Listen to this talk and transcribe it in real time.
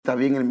¿Está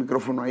bien el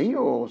micrófono ahí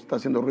o está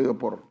haciendo ruido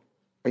por...?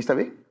 ¿Ahí está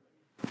bien?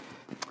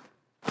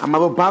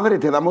 Amado Padre,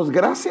 te damos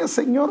gracias,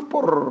 Señor,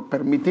 por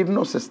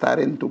permitirnos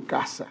estar en tu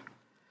casa.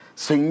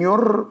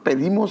 Señor,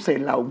 pedimos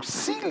el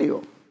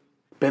auxilio.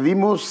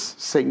 Pedimos,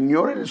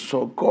 Señor, el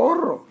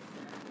socorro,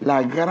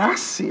 la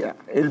gracia,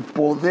 el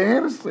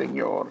poder,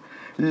 Señor,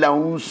 la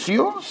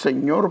unción,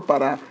 Señor,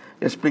 para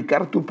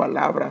explicar tu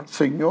palabra.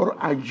 Señor,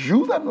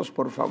 ayúdanos,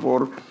 por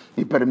favor,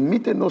 y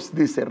permítenos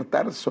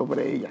disertar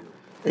sobre ella.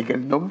 En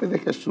el nombre de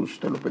Jesús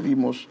te lo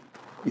pedimos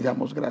y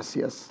damos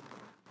gracias.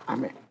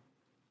 Amén.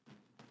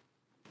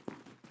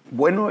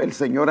 Bueno, el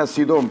Señor ha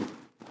sido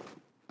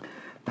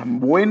tan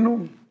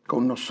bueno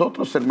con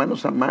nosotros,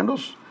 hermanos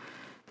amados,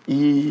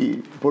 y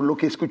por lo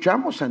que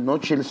escuchamos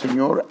anoche, el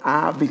Señor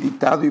ha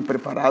habilitado y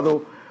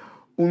preparado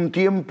un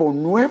tiempo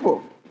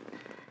nuevo,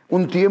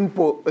 un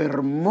tiempo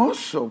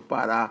hermoso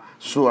para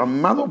su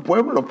amado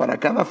pueblo, para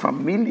cada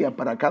familia,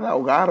 para cada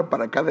hogar,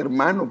 para cada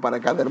hermano, para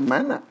cada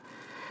hermana.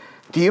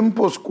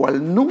 Tiempos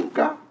cual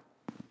nunca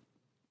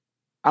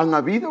han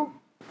habido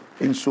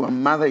en su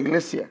amada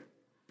iglesia.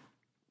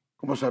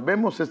 Como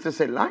sabemos, este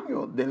es el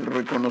año del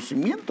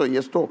reconocimiento, y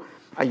esto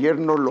ayer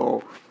nos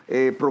lo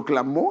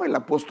proclamó el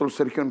apóstol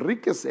Sergio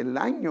Enríquez, el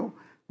año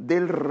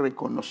del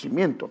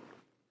reconocimiento.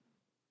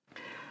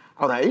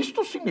 Ahora,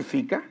 esto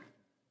significa,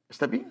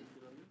 ¿está bien?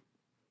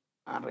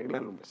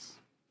 Arreglarlo, pues.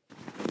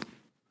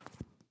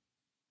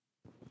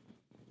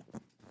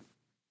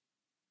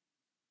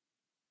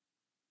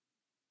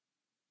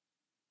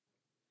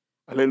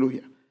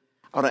 Aleluya.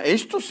 Ahora,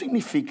 esto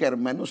significa,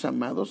 hermanos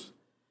amados,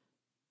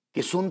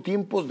 que son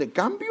tiempos de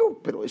cambio,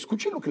 pero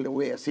escuchen lo que le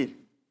voy a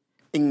decir,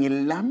 en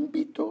el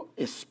ámbito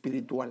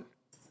espiritual.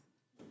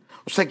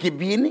 O sea que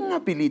vienen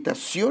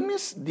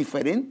habilitaciones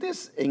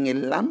diferentes en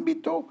el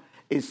ámbito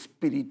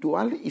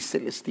espiritual y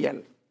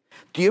celestial.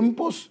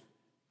 Tiempos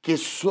que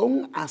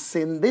son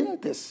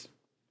ascendentes,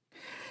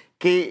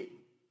 que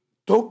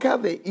toca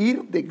de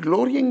ir de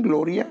gloria en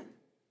gloria,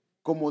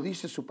 como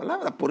dice su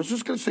palabra. Por eso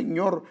es que el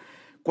Señor,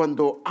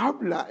 cuando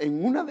habla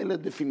en una de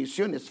las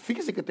definiciones,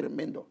 fíjese qué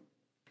tremendo,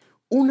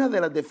 una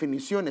de las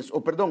definiciones,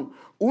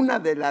 una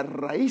de las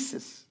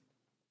raíces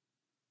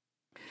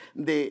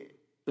de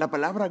la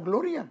palabra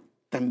gloria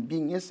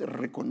también es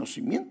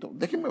reconocimiento.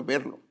 Déjenme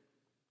verlo.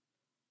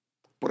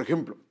 Por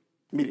ejemplo,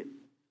 mire,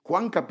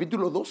 Juan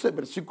capítulo 12,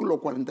 versículo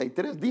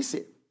 43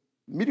 dice,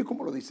 mire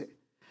cómo lo dice,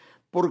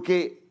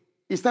 porque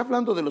está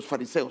hablando de los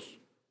fariseos,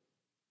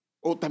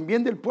 o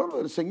también del pueblo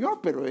del Señor,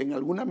 pero en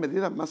alguna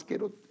medida más que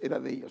era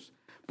de ellos,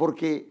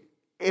 porque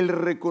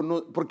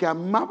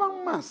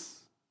amaban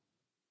más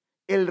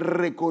el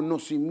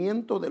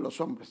reconocimiento de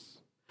los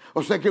hombres.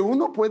 O sea que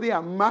uno puede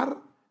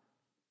amar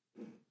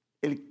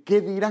el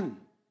qué dirán,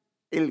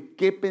 el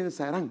qué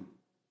pensarán.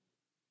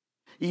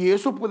 Y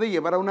eso puede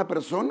llevar a una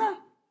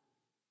persona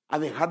a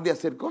dejar de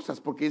hacer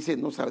cosas porque dice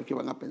no sabe qué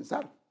van a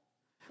pensar.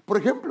 Por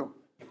ejemplo,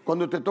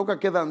 cuando te toca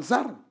que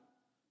danzar,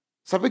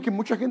 sabe que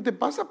mucha gente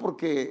pasa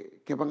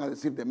porque ¿qué van a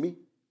decir de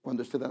mí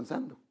cuando esté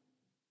danzando?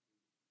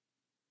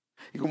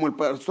 Y como el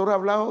pastor ha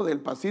hablado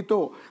del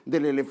pasito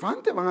del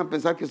elefante, van a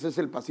pensar que ese es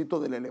el pasito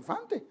del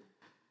elefante.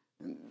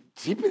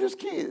 Sí, pero es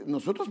que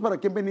nosotros ¿para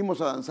qué venimos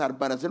a danzar?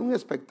 ¿Para hacer un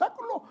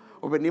espectáculo?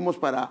 ¿O venimos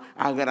para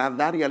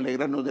agradar y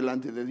alegrarnos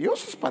delante de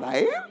Dios? Es para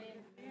Él.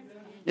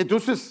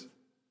 Entonces,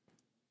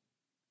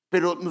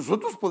 pero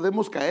nosotros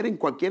podemos caer en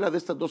cualquiera de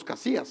estas dos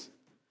casillas.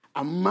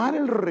 Amar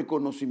el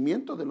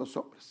reconocimiento de los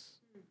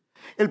hombres.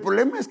 El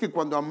problema es que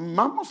cuando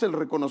amamos el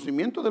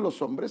reconocimiento de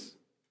los hombres,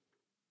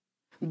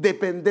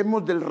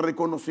 dependemos del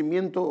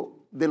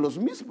reconocimiento de los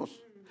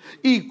mismos.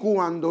 Y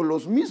cuando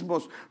los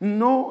mismos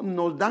no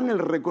nos dan el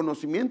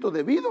reconocimiento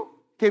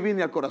debido, ¿qué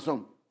viene al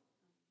corazón?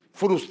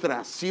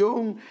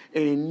 Frustración,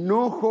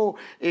 enojo,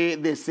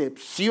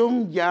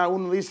 decepción. Ya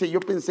uno dice, yo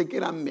pensé que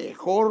era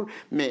mejor.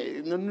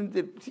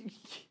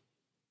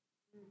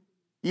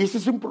 Y ese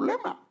es un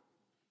problema.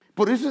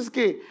 Por eso es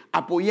que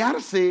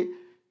apoyarse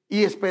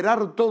y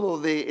esperar todo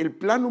del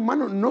plano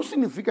humano no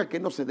significa que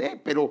no se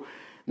dé, pero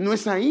no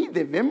es ahí.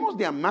 Debemos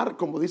de amar,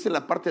 como dice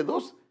la parte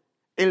 2,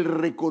 el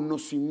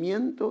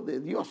reconocimiento de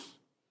Dios.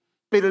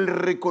 Pero el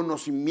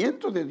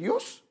reconocimiento de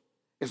Dios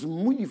es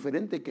muy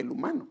diferente que el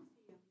humano.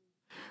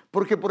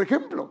 Porque, por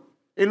ejemplo,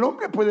 el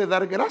hombre puede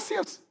dar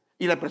gracias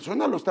y la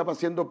persona lo estaba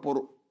haciendo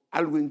por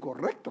algo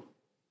incorrecto.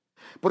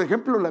 Por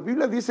ejemplo, la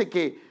Biblia dice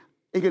que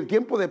en el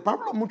tiempo de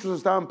Pablo muchos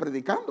estaban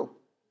predicando.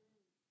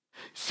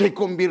 Se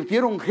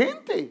convirtieron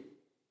gente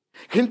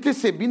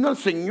se vino al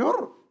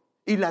Señor.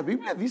 Y la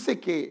Biblia dice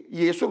que,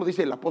 y eso lo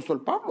dice el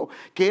apóstol Pablo,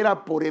 que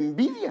era por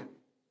envidia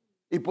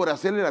y por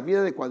hacerle la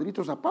vida de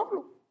cuadritos a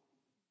Pablo.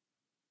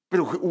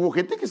 Pero hubo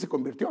gente que se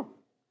convirtió.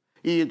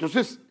 Y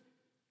entonces,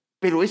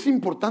 pero es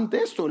importante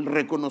esto, el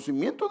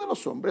reconocimiento de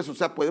los hombres. O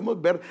sea,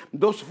 podemos ver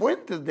dos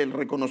fuentes del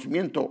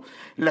reconocimiento,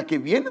 la que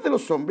viene de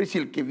los hombres y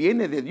el que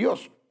viene de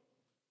Dios.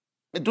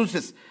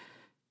 Entonces,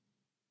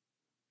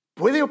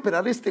 puede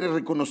operar este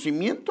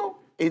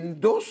reconocimiento en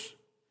dos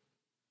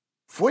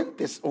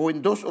fuentes o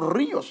en dos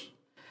ríos,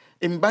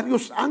 en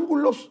varios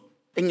ángulos,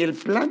 en el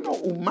plano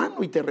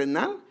humano y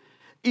terrenal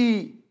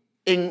y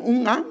en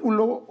un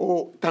ángulo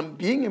o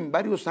también en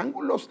varios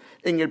ángulos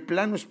en el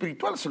plano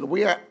espiritual. Se lo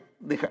voy a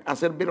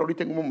hacer ver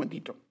ahorita en un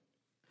momentito.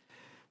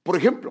 Por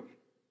ejemplo,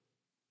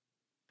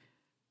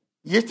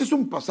 y este es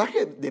un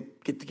pasaje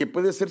que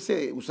puede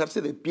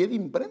usarse de pie de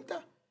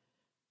imprenta,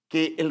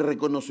 que el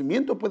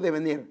reconocimiento puede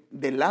venir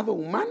del lado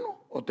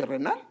humano o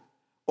terrenal,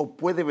 o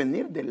puede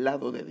venir del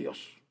lado de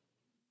Dios,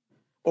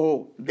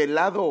 o del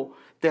lado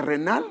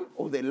terrenal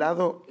o del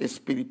lado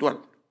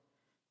espiritual.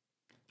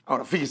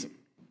 Ahora, fíjese,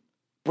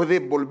 puede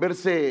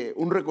volverse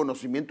un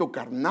reconocimiento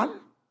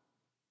carnal,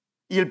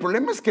 y el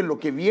problema es que lo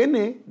que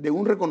viene de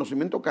un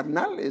reconocimiento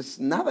carnal es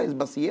nada, es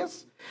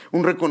vacíez.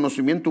 Un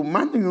reconocimiento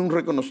humano y un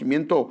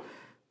reconocimiento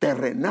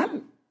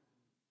terrenal.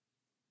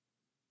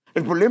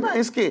 El problema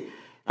es que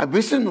a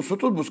veces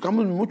nosotros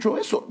buscamos mucho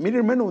eso. Mire,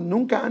 hermano,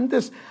 nunca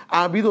antes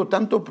ha habido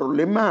tanto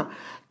problema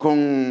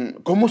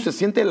con cómo se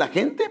siente la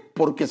gente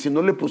porque si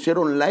no le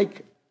pusieron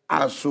like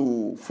a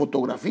su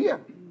fotografía.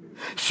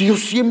 Si yo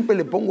siempre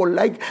le pongo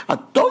like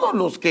a todos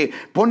los que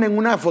ponen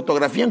una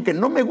fotografía, aunque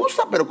no me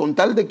gusta, pero con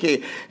tal de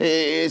que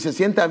se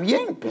sienta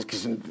bien, pues que,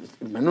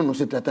 hermano, no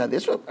se trata de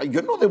eso.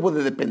 Yo no debo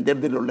de depender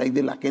de los likes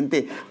de la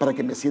gente para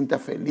que me sienta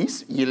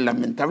feliz. Y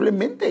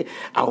lamentablemente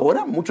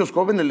ahora muchos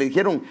jóvenes le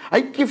dijeron,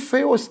 ay, qué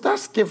feo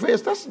estás, qué fea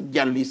estás.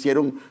 Ya le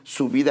hicieron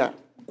su vida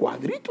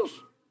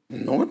cuadritos.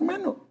 No,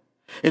 hermano.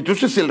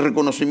 Entonces el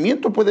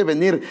reconocimiento puede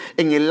venir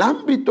en el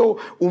ámbito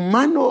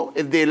humano,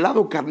 del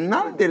lado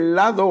carnal, del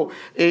lado,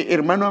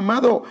 hermano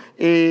amado,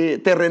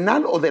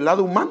 terrenal o del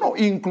lado humano,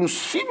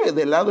 inclusive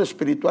del lado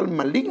espiritual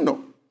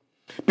maligno.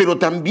 Pero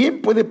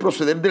también puede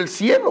proceder del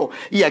cielo.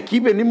 Y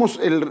aquí venimos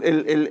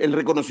el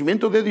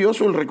reconocimiento de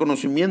Dios o el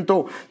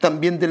reconocimiento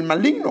también del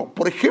maligno.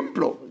 Por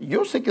ejemplo,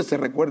 yo sé que se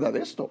recuerda de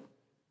esto.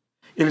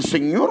 El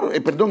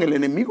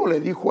enemigo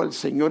le dijo al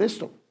Señor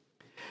esto.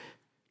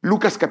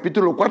 Lucas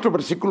capítulo 4,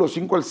 versículos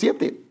 5 al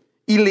 7.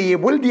 Y le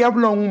llevó el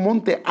diablo a un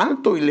monte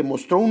alto y le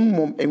mostró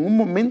en un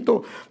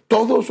momento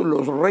todos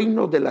los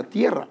reinos de la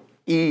tierra.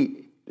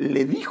 Y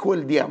le dijo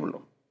el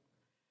diablo,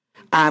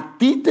 a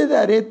ti te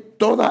daré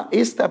toda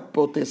esta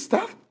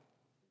potestad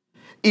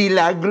y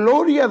la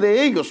gloria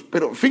de ellos.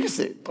 Pero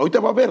fíjese, ahorita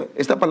va a ver,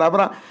 esta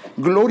palabra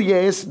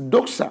gloria es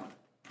doxa.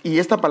 Y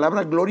esta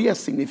palabra gloria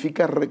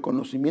significa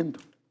reconocimiento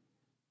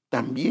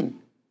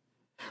también.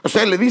 O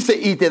sea, le dice,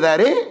 y te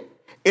daré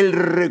el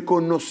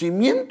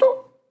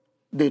reconocimiento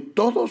de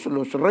todos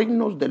los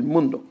reinos del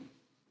mundo.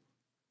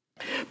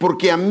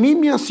 Porque a mí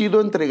me ha sido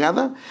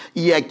entregada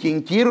y a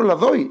quien quiero la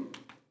doy.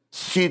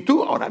 Si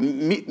tú, ahora,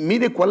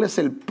 mire cuál es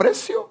el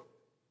precio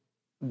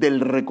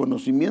del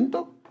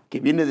reconocimiento que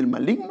viene del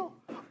maligno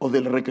o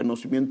del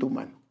reconocimiento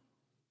humano.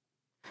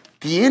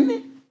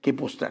 Tiene que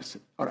postrarse.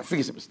 Ahora,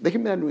 fíjese, pues,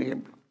 déjenme darle un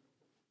ejemplo.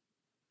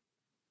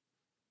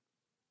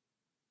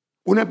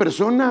 Una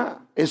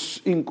persona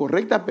es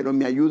incorrecta, pero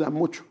me ayuda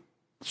mucho.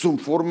 Su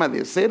forma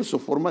de ser, su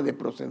forma de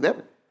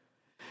proceder.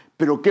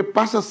 Pero ¿qué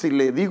pasa si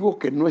le digo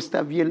que no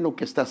está bien lo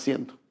que está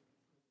haciendo?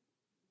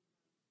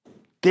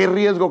 ¿Qué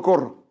riesgo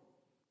corro?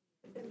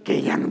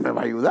 Que ya no me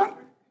va a ayudar.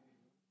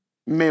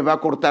 Me va a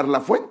cortar la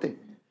fuente.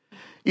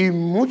 Y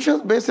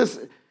muchas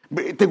veces,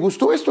 ¿te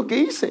gustó esto que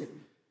hice?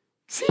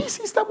 Sí,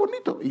 está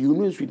bonito. Y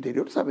uno en su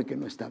interior sabe que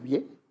no está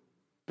bien.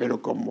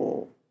 Pero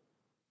como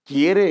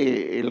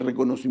quiere el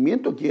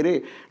reconocimiento,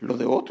 quiere lo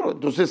de otro.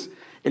 Entonces,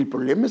 el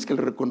problema es que el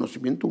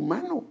reconocimiento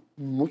humano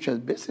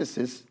muchas veces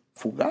es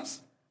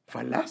fugaz,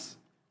 falaz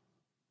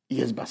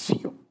y es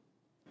vacío.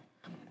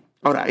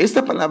 Ahora,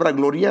 esta palabra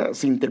gloria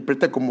se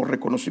interpreta como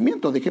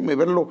reconocimiento. Déjenme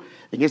verlo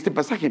en este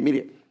pasaje.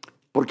 Mire,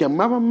 porque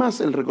amaba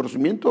más el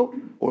reconocimiento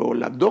o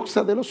la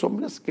doxa de los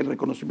hombres que el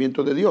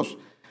reconocimiento de Dios,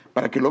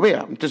 para que lo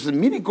vea. Entonces,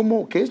 mire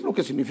qué es lo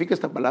que significa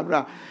esta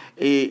palabra,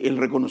 el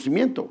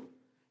reconocimiento.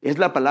 Es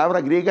la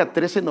palabra griega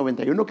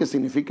 1391 que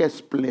significa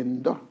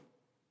esplendor.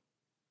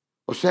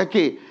 O sea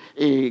que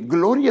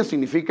gloria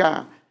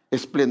significa,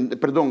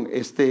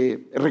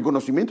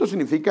 reconocimiento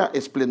significa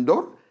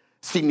esplendor,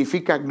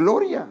 significa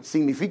gloria,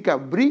 significa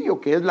brillo,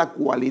 que es la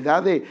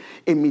cualidad de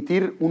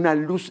emitir una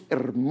luz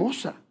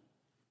hermosa.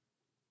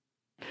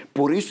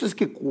 Por eso es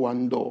que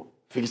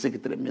fíjese qué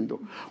tremendo,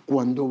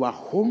 cuando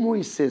bajó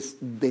Moisés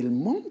del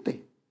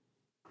monte,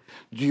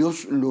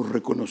 Dios lo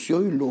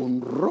reconoció y lo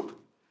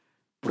honró.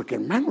 Porque,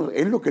 hermano,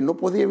 él lo que no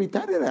podía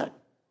evitar era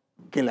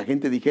que la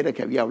gente dijera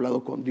que había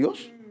hablado con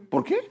Dios.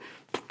 ¿Por qué?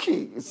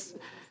 Porque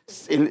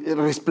él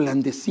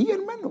resplandecía,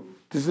 hermano.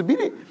 Entonces,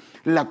 mire,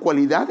 la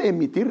cualidad de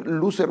emitir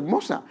luz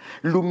hermosa,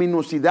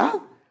 luminosidad,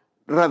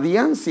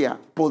 radiancia,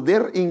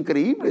 poder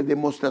increíble,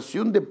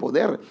 demostración de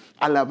poder,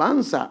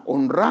 alabanza,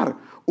 honrar,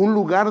 un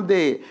lugar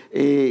de,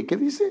 ¿qué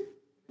dice?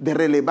 De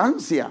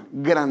relevancia,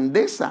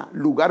 grandeza,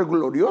 lugar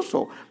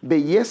glorioso,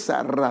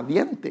 belleza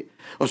radiante.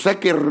 O sea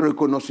que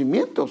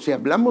reconocimiento, si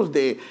hablamos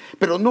de,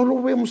 pero no lo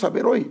vamos a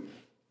ver hoy,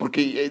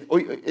 porque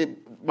hoy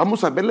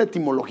vamos a ver la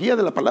etimología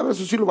de la palabra,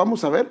 eso sí lo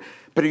vamos a ver,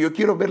 pero yo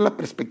quiero ver la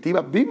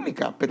perspectiva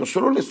bíblica, pero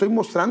solo le estoy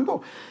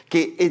mostrando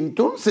que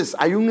entonces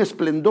hay un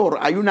esplendor,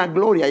 hay una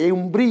gloria, hay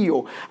un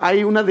brillo,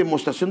 hay una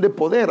demostración de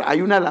poder,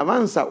 hay una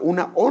alabanza,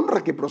 una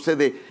honra que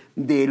procede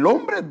del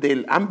hombre,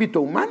 del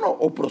ámbito humano,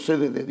 o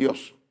procede de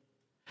Dios,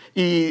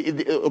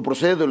 o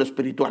procede de lo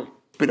espiritual.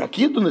 Pero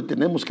aquí es donde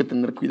tenemos que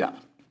tener cuidado.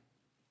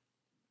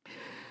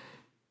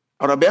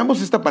 Ahora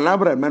veamos esta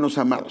palabra, hermanos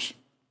amados.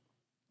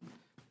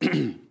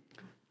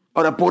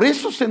 Ahora, por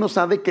eso se nos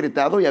ha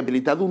decretado y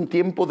habilitado un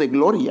tiempo de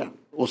gloria.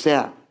 O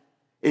sea,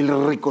 el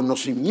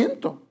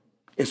reconocimiento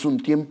es un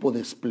tiempo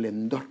de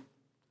esplendor.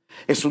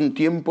 Es un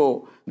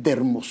tiempo de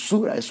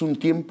hermosura, es un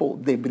tiempo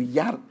de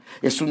brillar,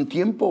 es un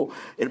tiempo,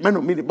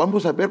 hermano, mire,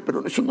 vamos a ver,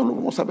 pero eso no lo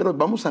vamos a ver hoy,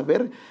 vamos a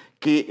ver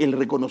que el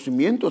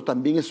reconocimiento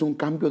también es un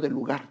cambio de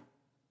lugar.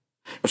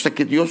 O sea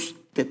que Dios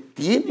te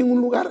tiene en un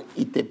lugar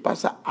y te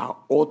pasa a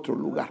otro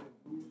lugar.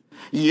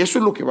 Y eso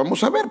es lo que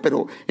vamos a ver,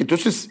 pero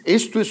entonces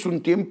esto es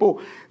un tiempo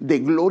de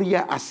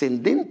gloria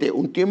ascendente,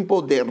 un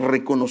tiempo de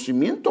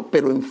reconocimiento,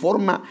 pero en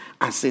forma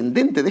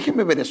ascendente.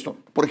 Déjenme ver esto.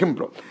 Por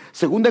ejemplo,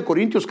 2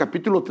 Corintios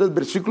capítulo 3,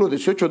 versículo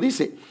 18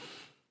 dice: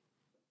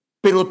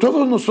 pero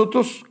todos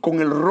nosotros con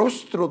el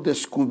rostro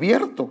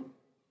descubierto,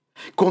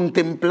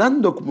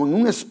 contemplando como en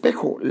un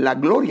espejo la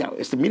gloria,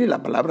 mire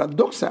la palabra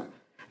doxa,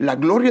 la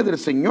gloria del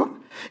Señor,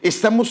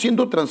 estamos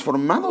siendo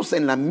transformados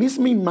en la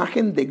misma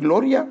imagen de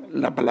gloria,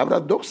 la palabra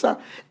doxa,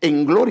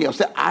 en gloria. O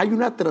sea, hay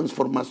una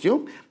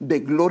transformación de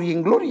gloria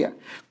en gloria,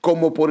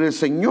 como por el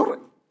Señor,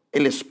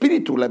 el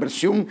Espíritu. La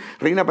versión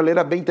Reina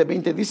Valera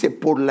 2020 dice: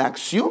 por la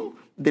acción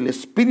del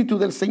Espíritu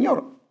del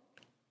Señor.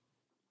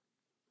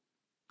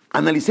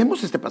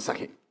 Analicemos este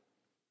pasaje.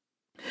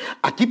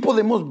 Aquí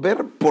podemos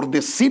ver, por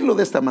decirlo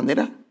de esta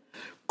manera,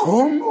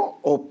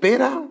 cómo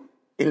opera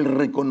el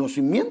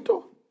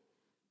reconocimiento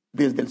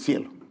desde el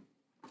cielo,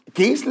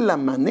 que es la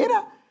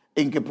manera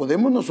en que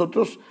podemos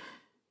nosotros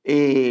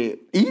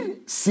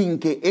ir sin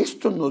que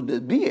esto nos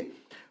desvíe,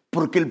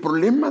 porque el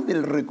problema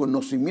del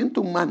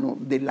reconocimiento humano,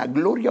 de la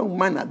gloria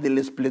humana, del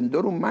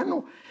esplendor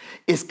humano,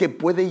 es que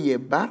puede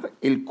llevar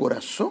el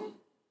corazón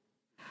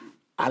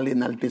al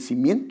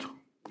enaltecimiento,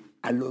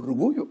 al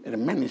orgullo.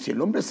 Hermano, y si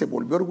el hombre se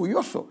volvió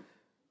orgulloso,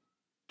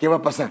 ¿qué va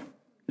a pasar?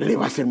 Le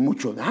va a hacer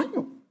mucho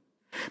daño.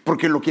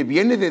 Porque lo que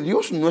viene de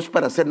Dios no es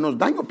para hacernos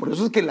daño. Por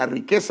eso es que la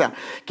riqueza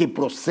que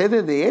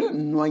procede de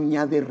Él no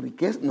añade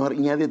riqueza, no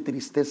añade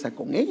tristeza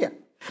con ella.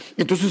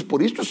 Entonces,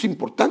 por esto es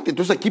importante.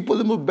 Entonces, aquí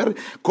podemos ver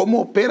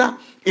cómo opera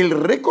el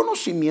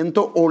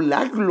reconocimiento o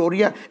la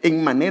gloria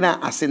en manera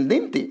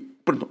ascendente.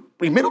 Pero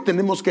primero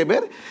tenemos que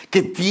ver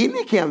que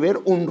tiene que haber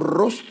un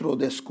rostro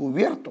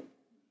descubierto.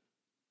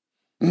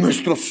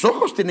 Nuestros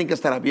ojos tienen que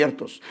estar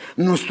abiertos,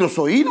 nuestros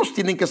oídos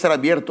tienen que estar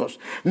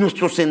abiertos,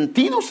 nuestros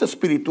sentidos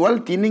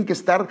espirituales tienen que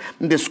estar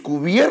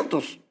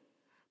descubiertos,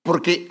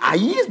 porque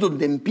ahí es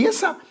donde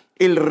empieza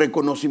el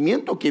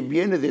reconocimiento que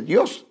viene de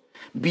Dios.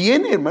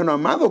 Viene, hermano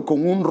amado,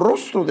 con un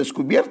rostro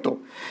descubierto,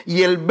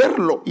 y el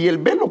verlo y el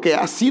velo que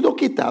ha sido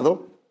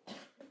quitado.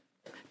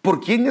 ¿Por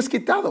quién es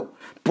quitado?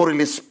 Por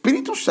el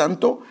Espíritu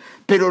Santo,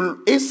 pero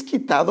es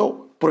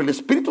quitado por el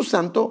Espíritu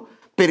Santo,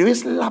 pero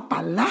es la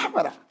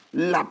palabra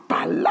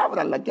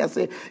la que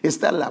hace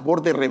esta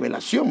labor de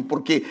revelación,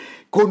 porque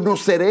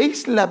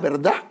conoceréis la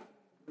verdad,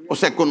 o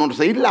sea,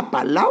 conoceréis la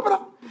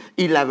palabra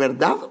y la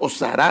verdad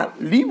os hará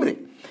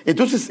libre.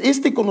 Entonces,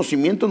 este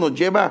conocimiento nos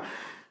lleva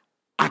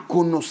a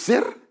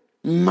conocer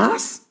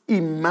más y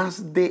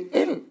más de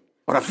Él.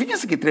 Ahora,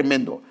 fíjense qué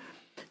tremendo.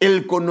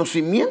 El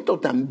conocimiento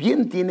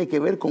también tiene que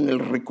ver con el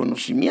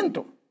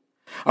reconocimiento.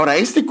 Ahora,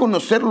 este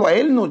conocerlo a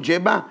Él nos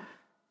lleva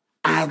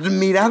a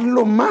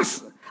admirarlo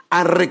más,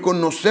 a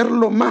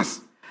reconocerlo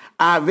más,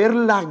 a ver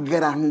la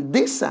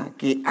grandeza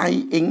que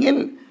hay en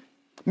Él.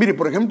 Mire,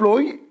 por ejemplo,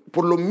 hoy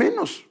por lo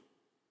menos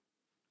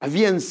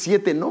habían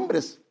 7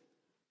 nombres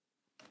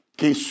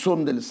que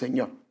son del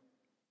Señor.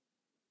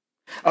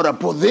 Ahora,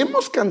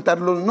 podemos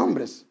cantar los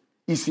nombres,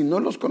 y si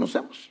no los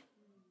conocemos,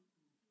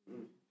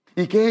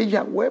 ¿y qué es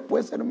Yahweh,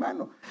 pues,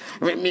 hermano?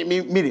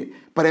 Mire,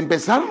 para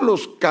empezar,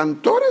 los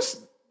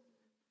cantores,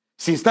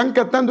 si están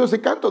cantando ese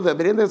canto,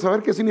 deberían de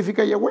saber qué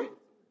significa Yahweh.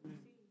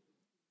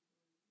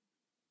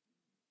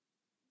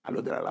 A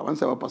los de la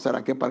alabanza va a pasar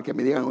aquí para que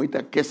me digan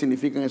ahorita qué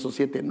significan esos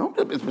 7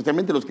 nombres,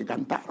 especialmente los que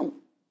cantaron.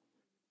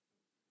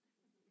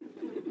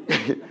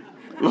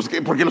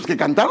 Porque los que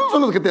cantaron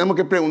son los que tenemos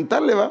que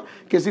preguntarle, ¿va?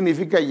 ¿Qué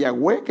significa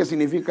Yahweh? ¿Qué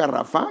significa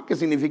Rafa? ¿Qué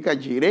significa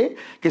Jireh?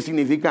 ¿Qué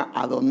significa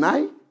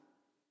Adonai?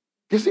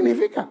 ¿Qué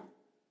significa?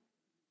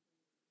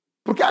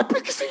 Porque,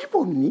 pues que se oye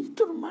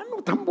bonito, hermano,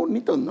 tan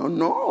bonito.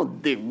 No,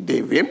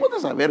 debemos de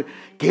saber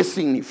qué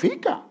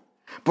significa.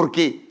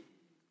 Porque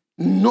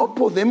no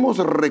podemos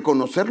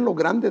reconocer lo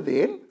grande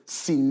de Él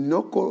si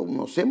no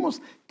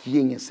conocemos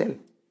quién es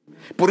Él.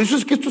 Por eso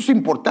es que esto es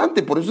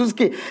importante, por eso es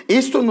que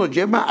esto nos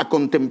lleva a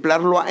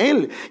contemplarlo a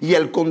Él. Y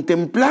al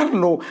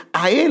contemplarlo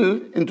a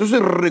Él,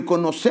 entonces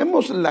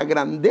reconocemos la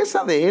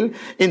grandeza de Él,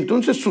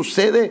 entonces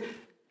sucede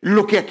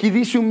lo que aquí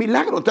dice un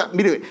milagro.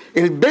 Mire,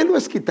 el velo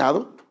es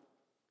quitado,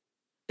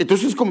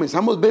 Entonces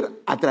comenzamos a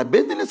ver a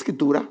través de la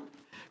Escritura,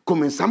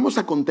 comenzamos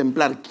a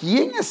contemplar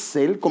quién es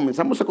Él,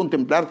 comenzamos a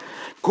contemplar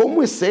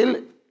cómo es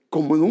Él,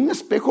 como en un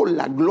espejo,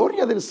 la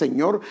gloria del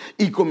Señor,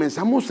 y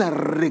comenzamos a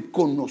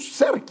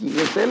reconocer quién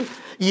es Él,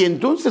 y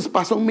entonces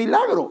pasa un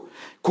milagro.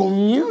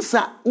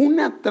 Comienza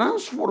una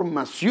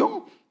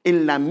transformación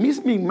en la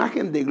misma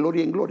imagen de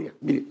gloria en gloria.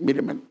 Mire,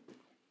 hermano,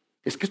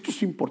 es que esto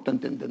es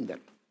importante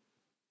entenderlo.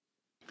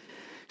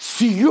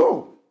 Si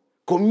yo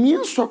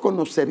comienzo a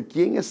conocer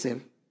quién es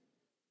Él,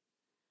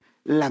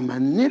 la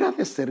manera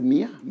de ser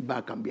mía va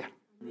a cambiar.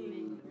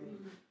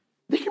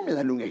 Déjeme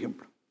darle un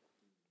ejemplo.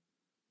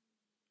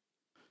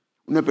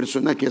 Una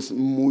persona que es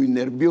muy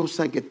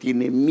nerviosa, que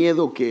tiene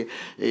miedo, que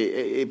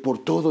por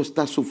todo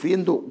está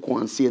sufriendo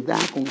con ansiedad,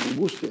 con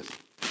angustias.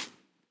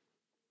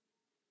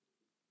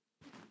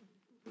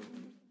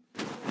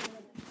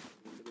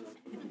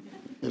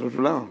 Del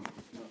otro lado.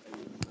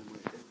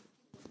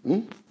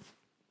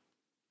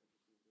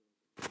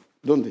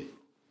 ¿Dónde?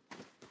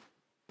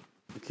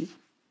 Aquí.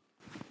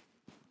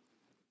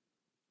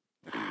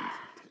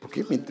 ¿Por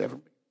qué me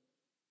interrumpe?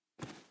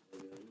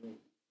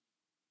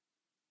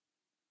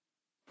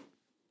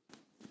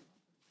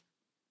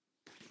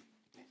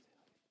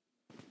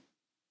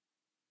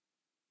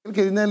 El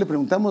que le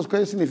preguntamos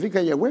qué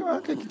significa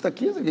Yahweh, que está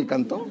aquí, es el que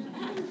cantó.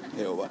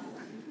 Jehová.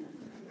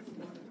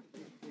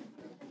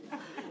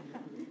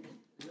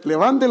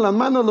 Levanten las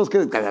manos los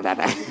que...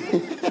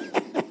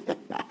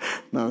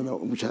 No,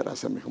 muchas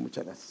gracias, mijo,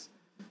 muchas gracias.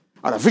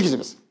 Ahora,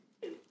 fíjense,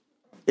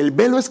 el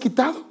velo es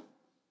quitado.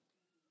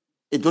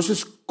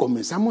 Entonces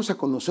comenzamos a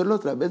conocerlo a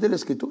través de la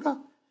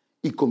Escritura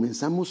y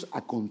comenzamos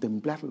a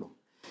contemplarlo.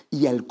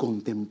 Y al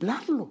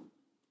contemplarlo,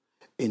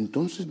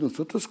 entonces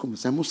nosotros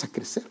comenzamos a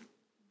crecer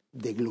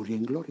de gloria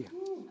en gloria,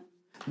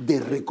 de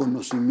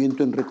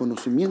reconocimiento en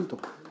reconocimiento.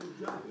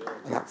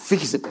 Ahora,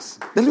 fíjese, pues,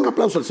 denle un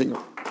aplauso al Señor.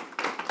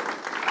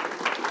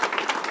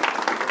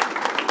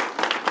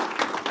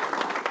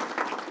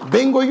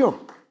 Vengo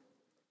yo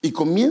y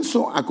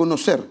comienzo a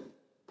conocer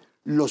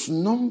los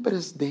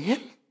nombres de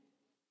Él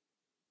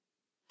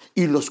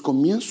y los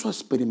comienzo a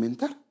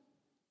experimentar.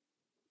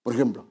 Por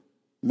ejemplo,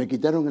 me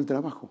quitaron el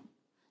trabajo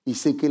y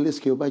sé que Él es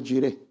Jehová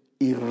Jireh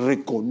y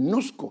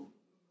reconozco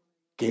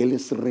que Él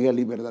es real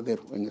y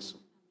verdadero en eso.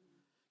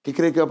 ¿Qué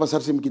cree que va a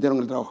pasar si me quitaron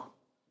el trabajo?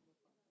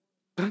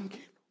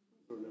 Tranquilo.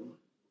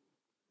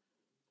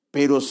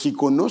 Pero si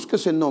conozco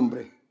ese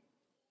nombre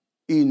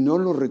y no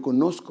lo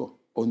reconozco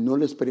o no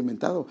lo he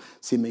experimentado,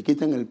 si me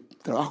quitan el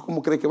trabajo,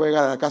 ¿cómo cree que voy a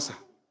llegar a la casa?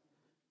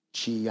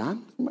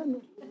 Chillando,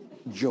 hermano,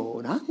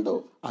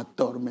 llorando,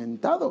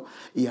 atormentado.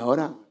 Y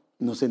ahora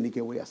no sé ni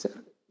qué voy a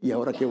hacer. ¿Y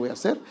ahora qué voy a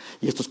hacer?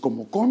 Y estos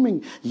como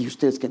comen. Y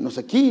ustedes que no sé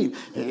aquí.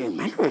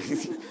 Hermano,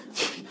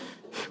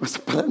 vas a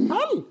parar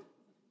mal.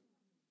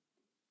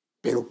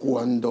 Pero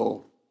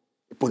cuando...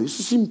 Por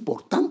eso es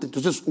importante.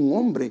 Entonces un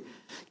hombre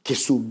que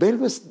su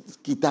velo es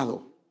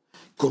quitado,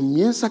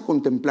 comienza a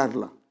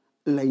contemplarla,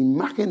 la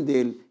imagen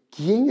de Él,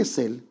 quién es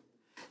Él,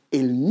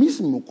 Él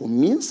mismo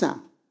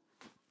comienza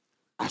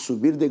a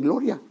subir de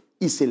gloria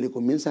y se le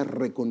comienza a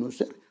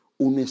reconocer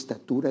una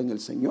estatura en el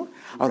Señor.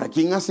 Ahora,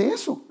 ¿quién hace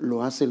eso?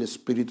 Lo hace el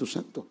Espíritu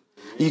Santo.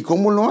 ¿Y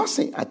cómo lo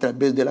hace? A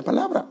través de la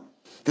palabra.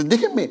 Entonces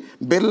déjenme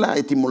ver la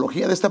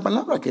etimología de esta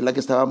palabra, que es la que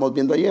estábamos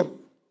viendo ayer.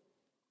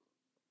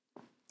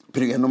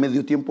 Pero ya no me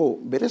dio tiempo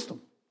ver esto.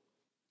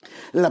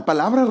 La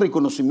palabra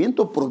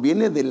reconocimiento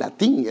proviene del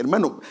latín,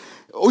 hermano.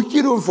 Hoy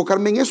quiero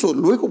enfocarme en eso,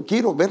 luego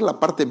quiero ver la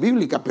parte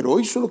bíblica, pero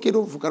hoy solo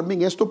quiero enfocarme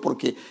en esto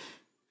porque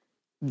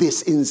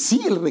en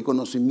sí el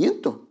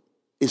reconocimiento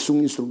es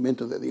un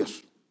instrumento de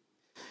Dios.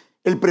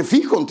 El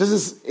prefijo,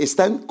 entonces,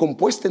 está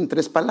compuesto en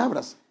tres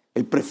palabras.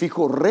 El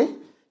prefijo re,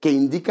 que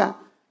indica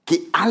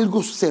que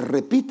algo se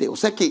repite. O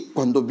sea que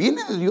cuando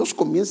viene de Dios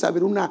comienza a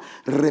haber una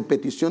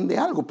repetición de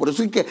algo. Por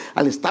eso es que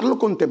al estarlo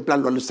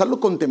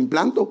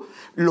contemplando,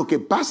 lo que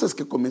pasa es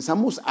que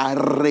comenzamos a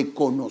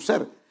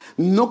reconocer.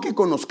 No que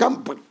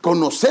conozcamos,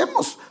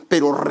 conocemos,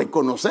 pero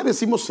reconocer,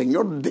 decimos,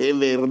 Señor, de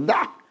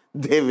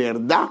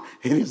verdad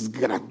eres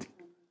grande.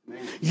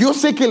 Yo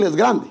sé que Él es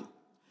grande.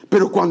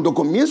 Pero cuando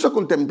comienzo a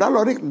contemplarlo,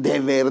 ahora, de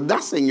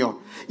verdad, Señor,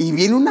 y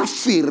viene una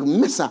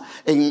firmeza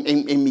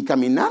en mi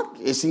caminar,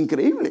 es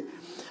increíble.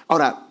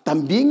 Ahora,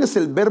 también es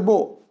el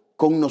verbo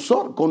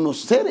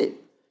conocere,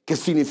 que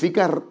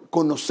significa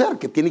conocer,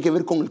 que tiene que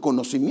ver con el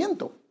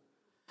conocimiento.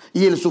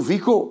 Y el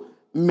sufijo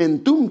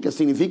mentum, que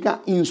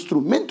significa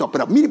instrumento.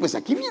 Pero mire, pues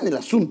aquí viene el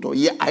asunto,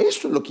 y a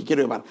eso es lo que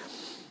quiero llevar.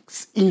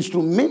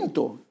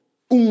 Instrumento,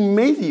 un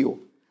medio,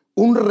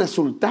 un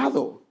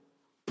resultado,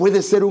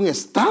 puede ser un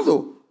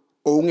estado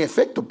o un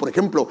efecto. Por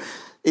ejemplo,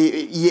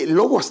 y el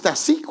logo está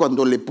así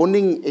cuando le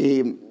ponen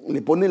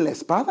la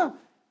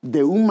espada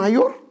de un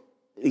mayor,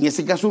 en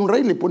ese caso un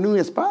rey, le pone una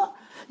espada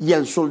y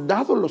al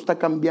soldado lo está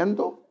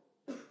cambiando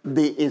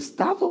de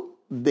estado,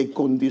 de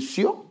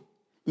condición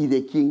y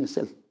de quién es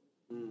él.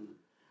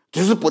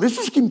 Entonces por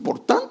eso es que es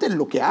importante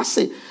lo que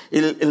hace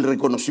el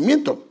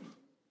reconocimiento.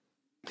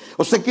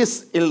 O sea que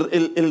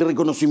el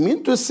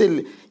reconocimiento es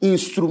el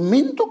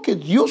instrumento que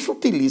Dios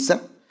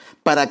utiliza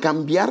para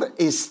cambiar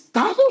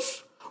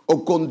estados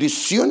o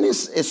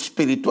condiciones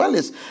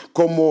espirituales,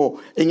 como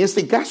en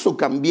este caso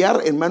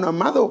cambiar, hermano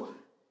amado,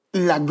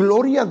 la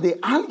gloria de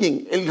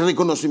alguien. El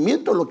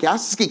reconocimiento lo que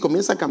hace es que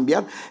comienza a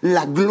cambiar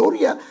la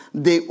gloria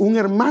de un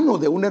hermano,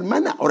 de una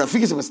hermana. Ahora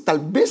fíjese, pues, tal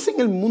vez en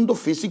el mundo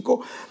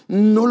físico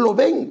no lo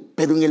ven,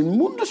 pero en el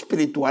mundo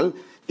espiritual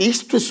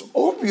esto es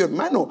obvio,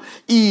 hermano.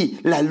 Y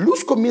la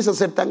luz comienza a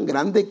ser tan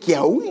grande que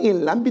aún en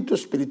el ámbito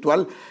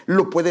espiritual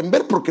lo pueden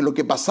ver, porque lo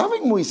que pasaba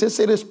en Moisés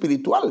era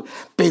espiritual,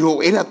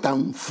 pero era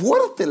tan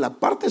fuerte la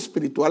parte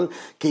espiritual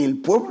que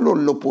el pueblo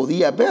lo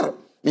podía ver.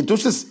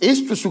 Entonces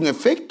esto es un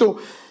efecto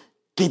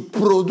que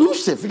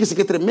produce, fíjese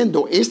qué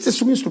tremendo, este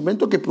es un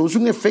instrumento que produce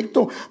un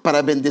efecto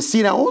para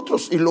bendecir a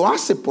otros, y lo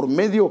hace por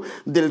medio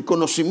del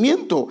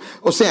conocimiento.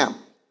 O sea,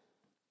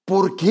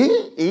 ¿por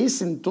qué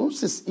es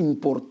entonces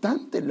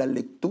importante la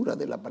lectura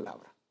de la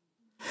palabra?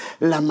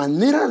 La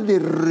manera de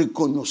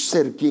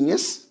reconocer quién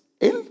es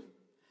Él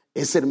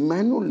es,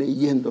 hermano,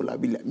 leyendo la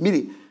Biblia.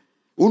 Mire,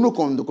 uno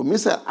cuando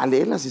comienza a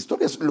leer las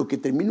historias, lo que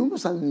termina uno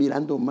es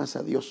admirando más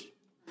a Dios.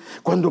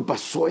 Cuando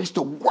pasó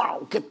esto,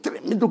 wow, qué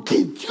tremendo,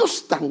 qué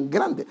Dios tan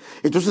grande.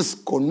 Entonces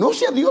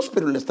conoce a Dios,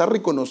 pero le está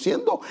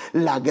reconociendo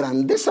la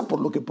grandeza por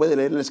lo que puede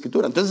leer en la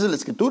Escritura. Entonces la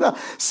Escritura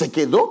se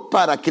quedó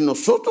para que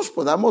nosotros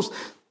podamos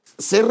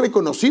ser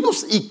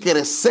reconocidos y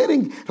crecer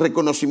en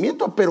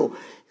reconocimiento. Pero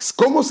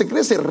 ¿cómo se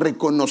crece?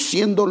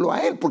 Reconociéndolo a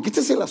Él, porque este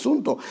es el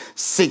asunto.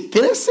 Se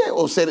crece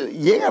o se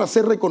llega a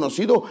ser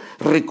reconocido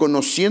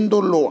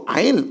reconociéndolo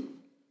a Él.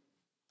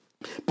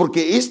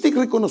 Porque este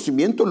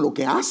reconocimiento lo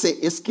que hace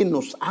es que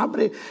nos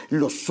abre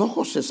los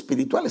ojos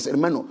espirituales.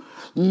 Hermano,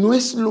 no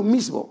es lo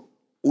mismo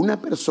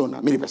una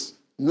persona, mire pues,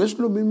 no es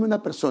lo mismo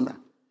una persona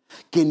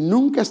que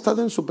nunca ha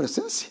estado en su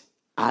presencia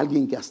a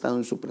alguien que ha estado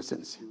en su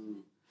presencia.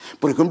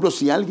 Por ejemplo,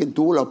 si alguien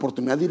tuvo la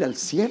oportunidad de ir al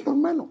cielo,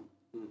 hermano,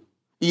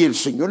 y el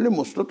Señor le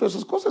mostró todas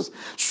esas cosas,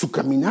 su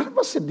caminar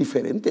va a ser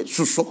diferente,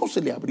 sus ojos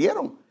se le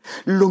abrieron.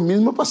 Lo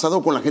mismo ha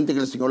pasado con la gente que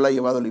el Señor la ha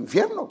llevado al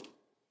infierno.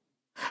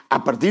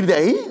 A partir de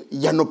ahí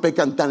ya no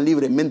pecan tan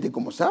libremente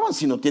como estaban,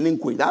 sino tienen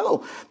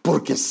cuidado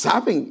porque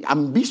saben,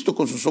 han visto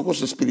con sus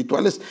ojos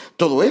espirituales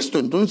todo esto.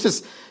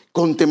 Entonces,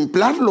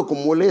 contemplarlo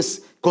como Él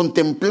es,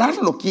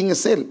 contemplarlo quién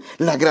es Él,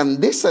 la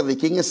grandeza de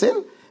quién es Él,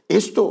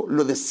 esto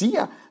lo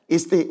decía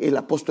el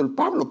apóstol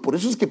Pablo. Por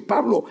eso es que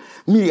Pablo,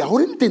 mire,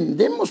 ahora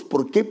entendemos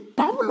por qué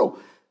Pablo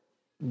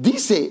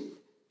dice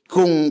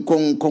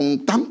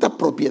con tanta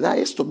propiedad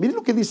esto. Mire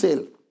lo que dice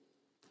él,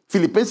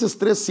 Filipenses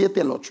 3,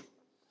 7 al 8.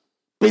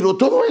 Pero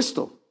todo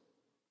esto,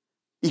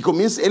 y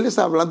comienza, él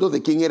está hablando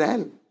de quién era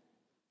él,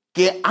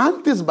 que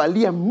antes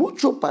valía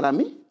mucho para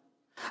mí,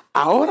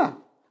 ahora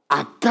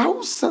a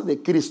causa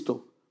de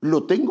Cristo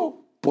lo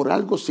tengo por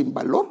algo sin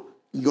valor,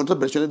 y en otras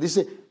versiones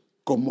dice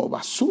como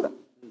basura.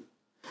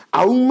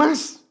 Aún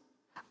más,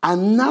 a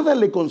nada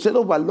le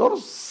concedo valor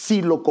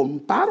si lo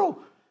comparo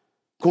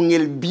con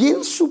el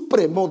bien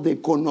supremo de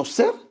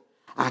conocer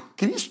a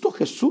Cristo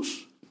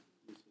Jesús,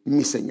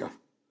 mi Señor.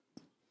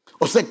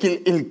 O sea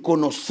que el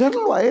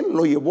conocerlo a Él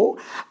lo llevó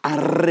a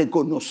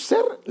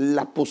reconocer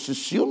la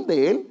posición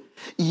de Él,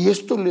 y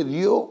esto le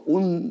dio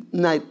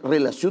una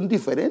relación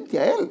diferente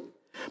a Él.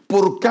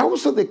 Por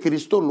causa de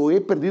Cristo lo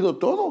he perdido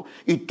todo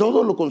y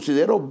todo lo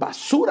considero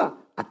basura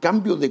a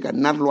cambio de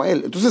ganarlo a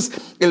Él. Entonces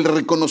el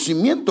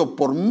reconocimiento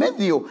por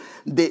medio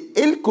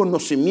del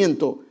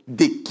conocimiento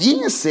de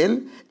quién es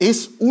Él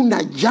es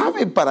una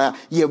llave para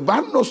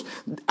llevarnos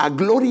a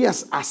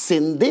glorias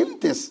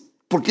ascendentes.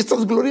 Porque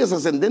estas glorias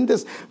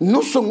ascendentes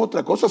no son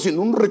otra cosa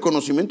sino un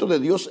reconocimiento de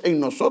Dios en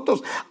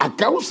nosotros a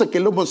causa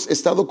que lo hemos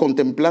estado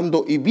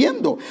contemplando y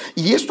viendo.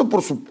 Y esto,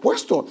 por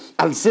supuesto,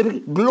 al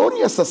ser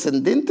glorias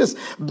ascendentes,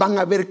 van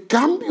a haber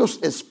cambios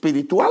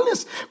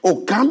espirituales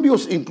o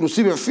cambios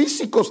inclusive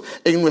físicos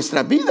en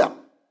nuestra vida.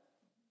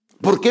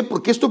 ¿Por qué?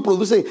 Porque esto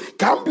produce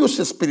cambios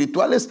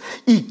espirituales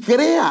y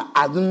crea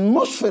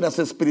atmósferas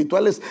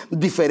espirituales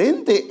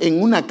diferentes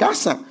en una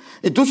casa.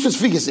 Entonces,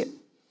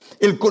 fíjese.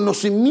 El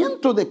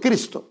conocimiento de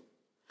Cristo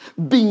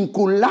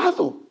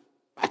vinculado,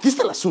 aquí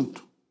está el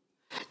asunto,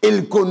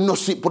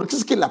 porque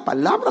es que la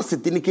palabra se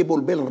tiene que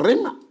volver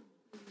rema.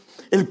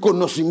 El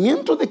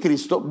conocimiento de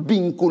Cristo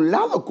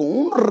vinculado con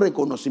un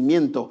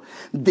reconocimiento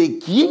de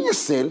quién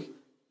es Él,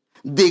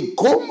 de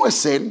cómo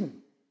es Él,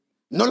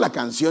 no la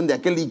canción de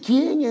aquel, ¿y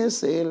quién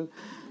es Él?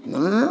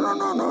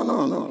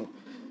 No.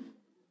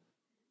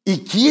 ¿Y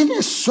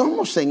quiénes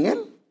somos en Él?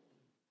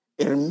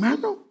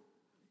 Hermano,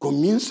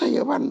 comienza a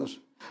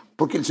llevarnos.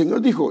 Porque el Señor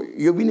dijo,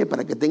 yo vine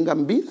para que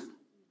tengan vida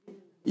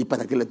y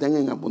para que le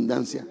tengan en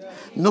abundancia.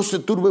 No se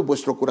turbe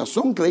vuestro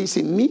corazón, creéis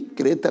en mí,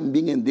 creed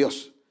también en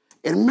Dios.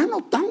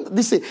 Hermano,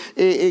 dice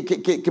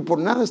que por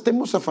nada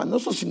estemos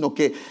afanosos, sino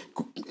que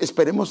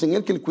esperemos en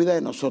Él, que Él cuida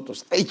de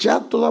nosotros.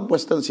 Echad toda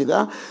vuestra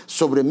ansiedad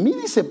sobre mí,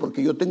 dice,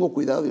 porque yo tengo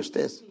cuidado de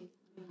ustedes.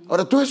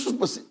 Ahora, todo eso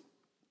pues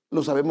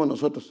lo sabemos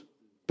nosotros.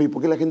 Pero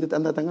 ¿por qué la gente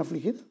anda tan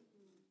afligida?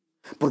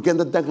 ¿Por qué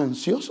andan tan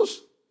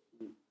ansiosos?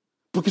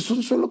 Porque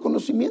son solo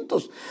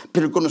conocimientos,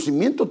 pero el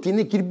conocimiento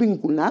tiene que ir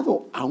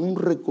vinculado a un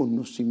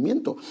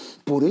reconocimiento.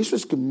 Por eso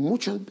es que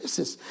muchas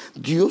veces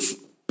Dios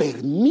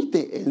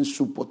permite en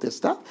su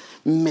potestad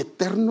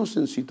meternos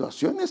en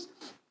situaciones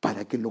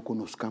para que lo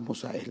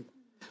conozcamos a Él.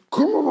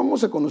 ¿Cómo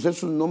vamos a conocer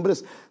sus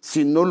nombres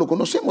si no lo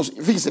conocemos?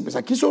 Fíjese, pues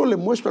aquí solo le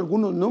muestro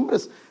algunos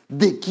nombres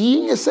de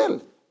quién es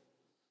Él.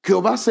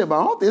 Jehová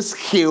Sebaot es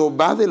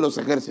Jehová de los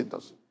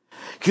ejércitos.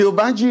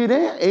 Jehová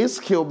Jireh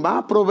es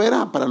Jehová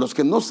proveerá. Para los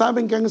que no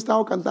saben que han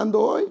estado cantando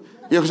hoy,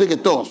 yo sé que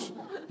todos,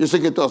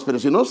 pero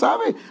si no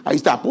sabe, ahí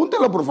está,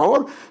 apúntelo por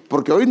favor,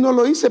 porque hoy no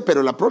lo hice,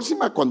 pero la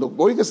próxima, cuando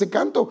oiga ese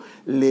canto,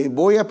 le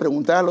voy a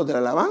preguntar a los de la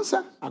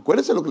alabanza.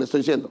 Acuérdense lo que le estoy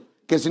diciendo,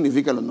 qué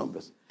significan los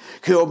nombres.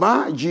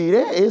 Jehová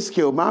Jireh es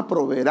Jehová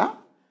proveerá.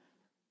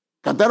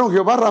 ¿Cantaron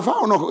Jehová Rafa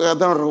o no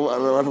cantaron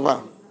Jehová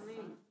Rafa?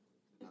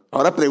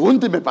 Ahora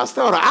pregúnteme,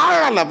 pastor,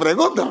 haga la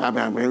pregunta.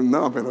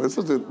 No, pero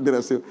eso es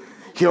gracioso.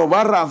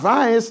 Jehová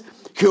Rafa es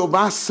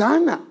Jehová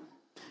sana.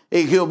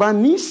 Jehová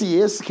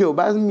Nisi es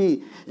Jehová es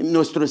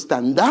nuestro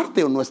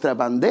estandarte o nuestra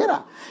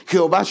bandera.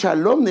 Jehová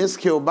Shalom es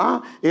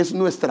Jehová es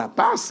nuestra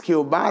paz.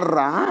 Jehová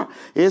Ra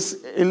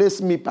Él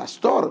es mi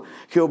pastor.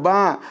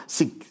 Jehová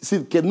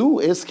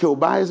Sidkenu es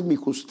Jehová es mi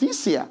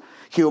justicia.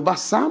 Jehová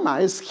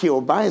Sama es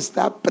Jehová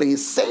está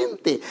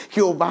presente.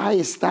 Jehová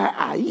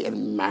está ahí,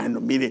 hermano.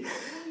 Mire,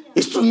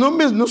 estos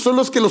nombres no son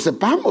los que los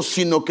sepamos,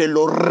 sino que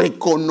los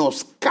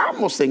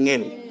reconozcamos en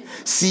Él.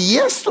 Si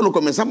esto lo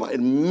comenzamos,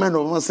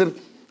 hermano, vamos a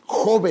ser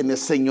jóvenes,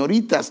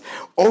 señoritas,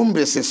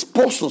 hombres,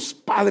 esposos,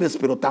 padres,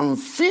 pero tan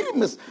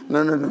firmes.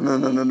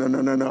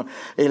 No.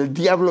 El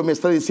diablo me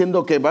está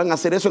diciendo que van a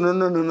hacer eso.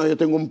 No. Yo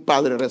tengo un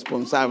padre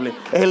responsable.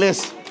 Él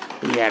es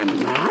mi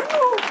hermano.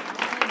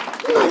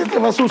 Nadie te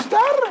va a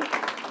asustar.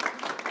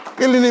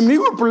 El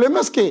enemigo, el problema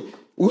es que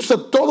usa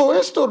todo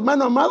esto,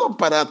 hermano amado,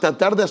 para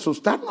tratar de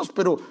asustarnos.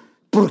 Pero,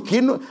 ¿por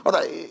qué no?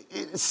 Ahora,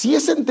 sí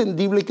es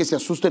entendible que se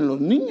asusten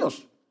los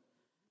niños.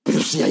 Pero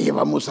si ya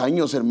llevamos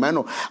años,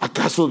 hermano,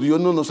 ¿acaso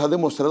Dios no nos ha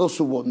demostrado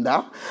su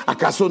bondad?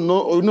 ¿Acaso no?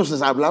 Hoy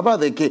nos hablaba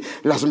de que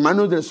las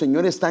manos del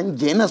Señor están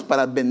llenas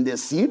para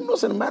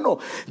bendecirnos, hermano.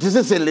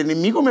 Entonces el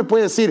enemigo me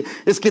puede decir,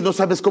 es que no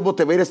sabes cómo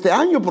te va a ir este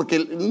año, porque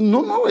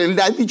no, Él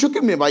ha dicho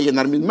que me va a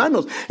llenar mis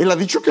manos. Él ha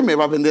dicho que me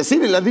va a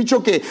bendecir. Él ha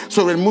dicho que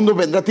sobre el mundo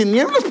vendrá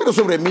tinieblas, pero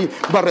sobre mí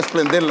va a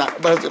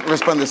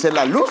resplandecer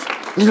la luz.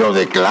 Y lo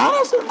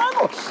declaras,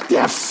 hermano. Te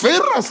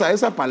aferras a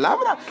esa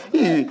palabra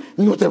y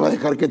no te va a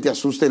dejar que te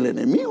asuste el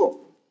enemigo.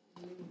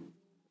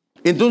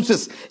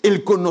 Entonces,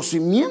 el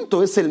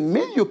conocimiento es el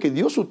medio que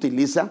Dios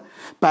utiliza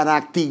para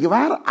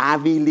activar,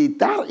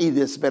 habilitar y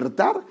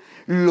despertar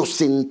los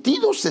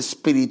sentidos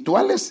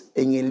espirituales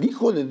en el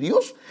Hijo de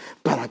Dios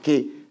para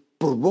que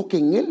provoque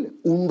en él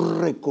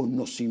un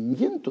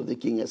reconocimiento de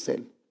quién es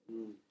Él.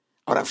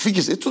 Ahora,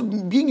 fíjese, esto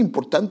es bien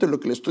importante lo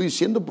que le estoy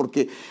diciendo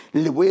porque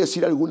le voy a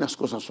decir algunas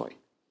cosas hoy.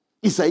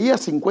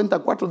 Isaías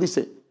 54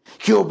 dice,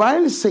 Jehová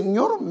el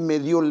Señor me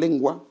dio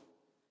lengua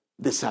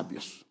de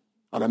sabios.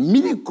 Ahora,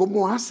 mire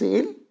cómo hace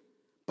Él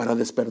para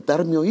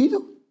despertar mi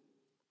oído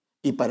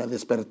y para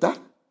despertar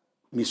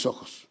mis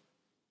ojos.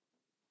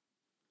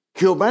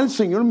 Jehová el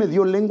Señor me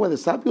dio lengua de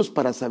sabios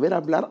para saber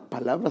hablar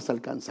palabras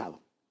al cansado.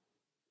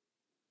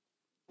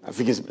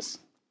 Fíjese,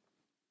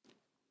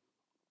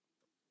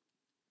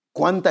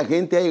 ¿cuánta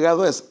gente ha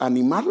llegado a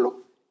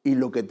animarlo y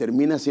lo que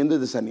termina haciendo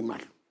es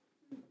desanimarlo?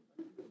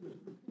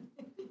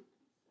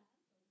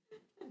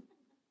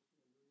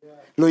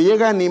 Lo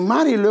llega a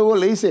animar y luego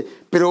le dice,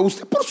 pero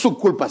usted por su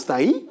culpa está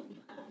ahí.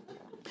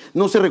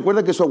 ¿No se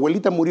recuerda que su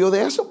abuelita murió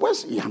de eso?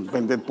 Pues, y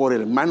por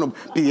el hermano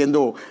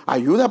pidiendo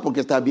ayuda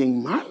porque está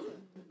bien mal.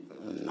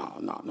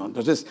 No.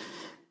 Entonces,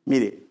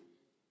 mire,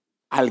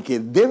 al que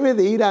debe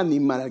de ir a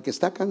animar al que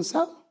está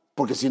cansado,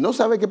 porque si no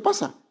sabe qué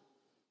pasa,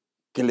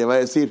 que le va a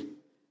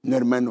decir, no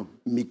hermano,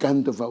 mi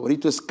canto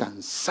favorito es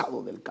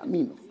Cansado del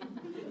Camino.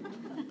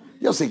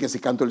 Yo sé que ese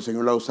canto el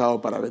Señor lo ha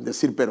usado para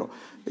bendecir, pero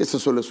eso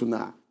solo es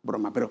una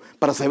broma. Pero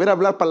para saber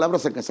hablar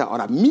palabras al cansado.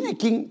 Ahora, mire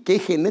qué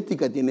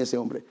genética tiene ese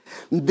hombre.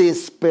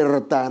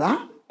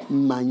 Despertará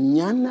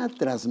mañana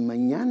tras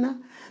mañana,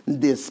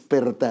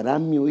 despertará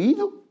mi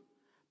oído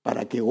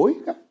para que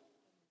oiga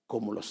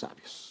como los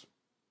sabios.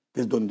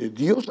 Es donde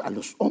Dios a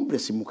los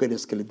hombres y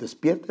mujeres que les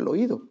despierta el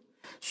oído,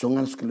 son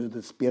a los que los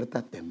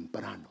despierta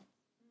temprano.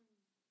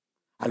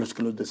 A los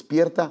que los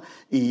despierta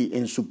y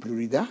en su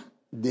prioridad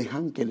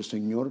dejan que el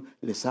Señor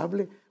les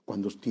hable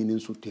cuando tienen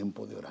su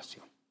tiempo de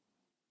oración.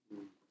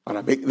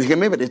 Ahora,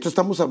 déjenme ver, esto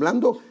estamos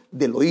hablando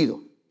del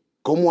oído.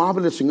 ¿Cómo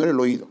habla el Señor el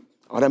oído?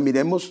 Ahora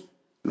miremos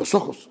los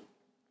ojos.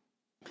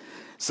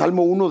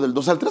 Salmo 1 del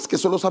 2 al 3, que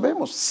eso lo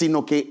sabemos,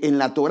 sino que en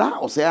la Torá,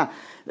 o sea,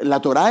 la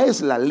Torá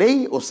es la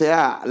ley, o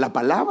sea, la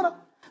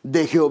palabra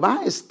de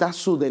Jehová está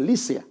su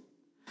delicia.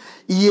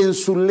 Y en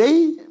su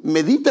ley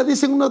medita,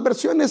 dicen unas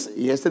versiones,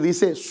 y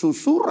dice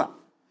susurra,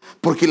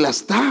 porque la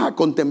está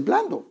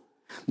contemplando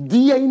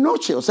día y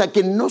noche. O sea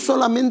que no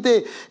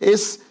solamente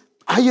es,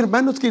 hay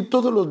hermanos que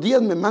todos los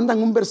días me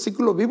mandan un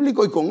versículo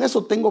bíblico y con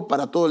eso tengo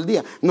para todo el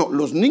día. No,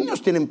 los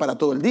niños tienen para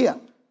todo el día.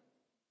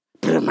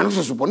 Pero hermanos,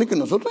 se supone que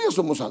nosotros ya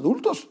somos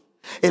adultos.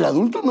 El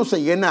adulto no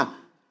se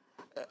llena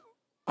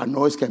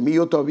No, es que a mí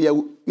yo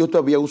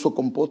todavía uso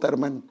compota,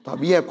 hermano.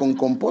 Todavía con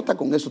compota,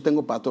 con eso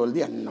tengo para todo el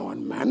día. No,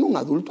 hermano, un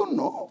adulto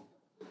no.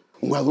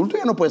 Un adulto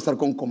ya no puede estar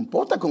con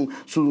compota, con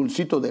su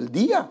dulcito del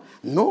día.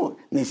 No,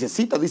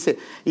 necesita, dice,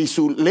 y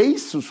su ley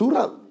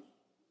susurra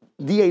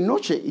día y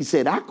noche. Y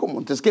será como,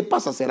 entonces, ¿qué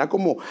pasa? Será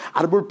como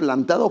árbol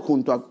plantado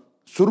junto a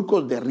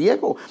surcos de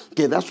riego,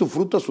 que da su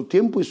fruto a su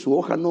tiempo y su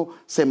hoja no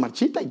se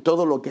marchita, y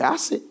todo lo que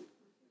hace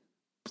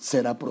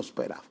será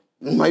prosperado.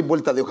 No hay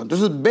vuelta de hoja.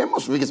 Entonces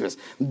vemos, fíjese,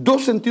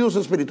 dos sentidos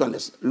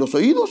espirituales, los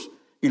oídos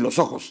y los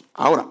ojos.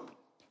 Ahora,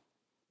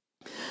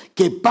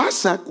 ¿qué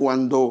pasa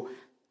cuando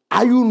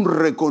hay un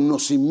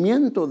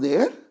reconocimiento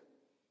de Él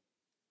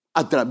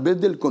a través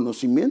del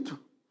conocimiento?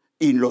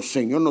 Y el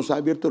Señor nos ha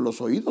abierto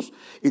los oídos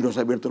y nos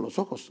ha abierto los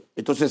ojos.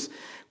 Entonces,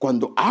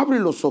 cuando abre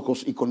los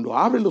ojos y cuando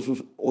abre los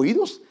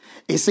oídos,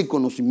 ese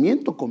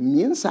conocimiento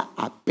comienza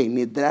a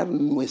penetrar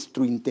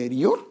nuestro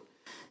interior.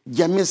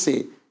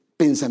 Llámese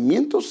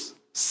pensamientos,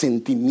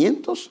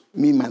 sentimientos,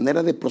 mi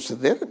manera de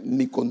proceder,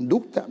 mi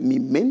conducta, mi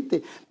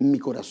mente, mi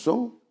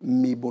corazón,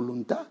 mi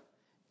voluntad.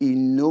 Y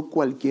no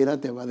cualquiera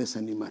te va a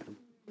desanimar.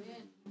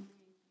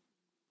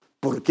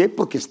 ¿Por qué?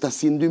 Porque está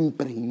siendo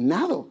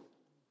impregnado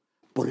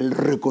por el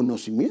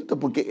reconocimiento.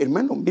 Porque,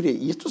 hermano, mire,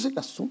 y esto es el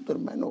asunto,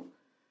 hermano.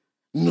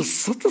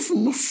 Nosotros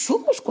no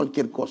somos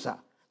cualquier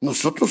cosa.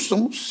 Nosotros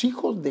somos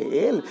hijos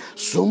de Él.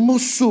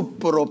 Somos su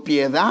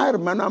propiedad,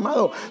 hermano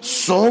amado.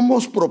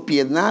 Somos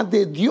propiedad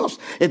de Dios.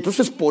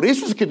 Entonces, por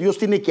eso es que Dios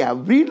tiene que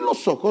abrir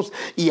los ojos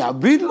y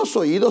abrir los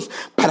oídos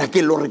para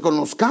que lo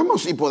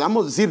reconozcamos y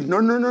podamos decir,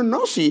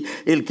 no. Si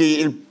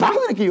el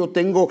Padre que yo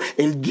tengo,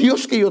 el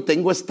Dios que yo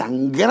tengo es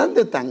tan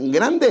grande,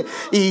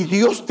 y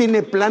Dios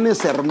tiene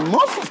planes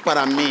hermosos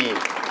para mí.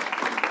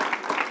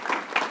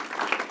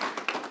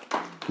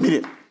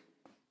 Mire,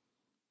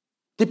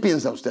 ¿qué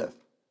piensa usted?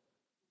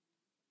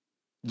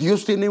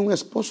 Dios tiene un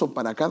esposo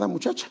para cada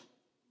muchacha.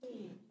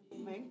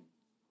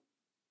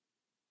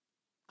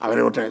 A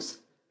ver, otra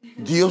vez.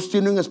 Dios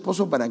tiene un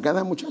esposo para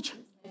cada muchacha.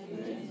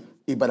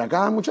 Y para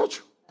cada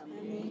muchacho.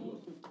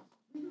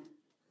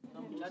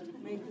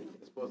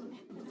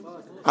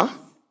 ¿Ah?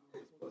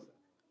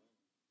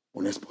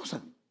 Una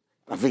esposa.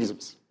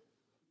 Fíjense.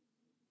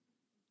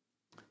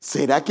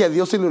 ¿Será que a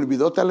Dios se le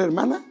olvidó tal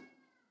hermana?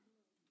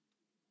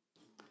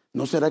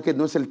 ¿No será que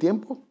no es el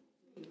tiempo?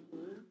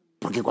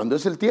 Porque cuando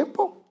es el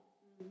tiempo,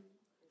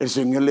 el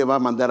Señor le va a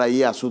mandar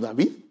ahí a su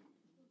David.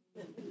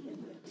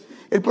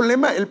 El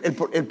problema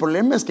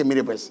es que,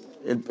 mire, pues,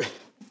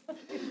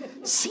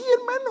 sí,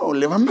 hermano,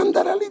 le va a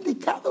mandar al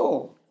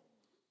indicado.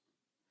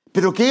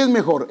 Pero ¿qué es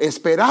mejor?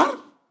 ¿Esperar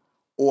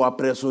o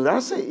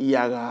apresurarse y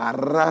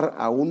agarrar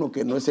a uno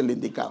que no es el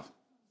indicado?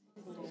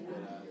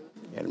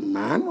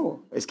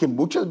 Hermano, es que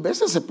muchas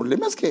veces el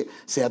problema es que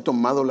se ha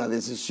tomado la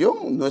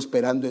decisión no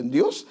esperando en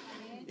Dios.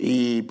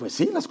 Y pues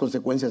sí, las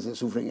consecuencias se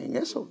sufren en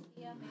eso.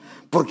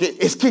 Porque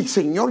es que,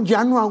 Señor,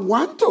 ya no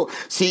aguanto.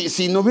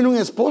 Si no viene un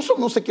esposo,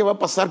 no sé qué va a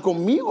pasar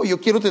conmigo. Yo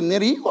quiero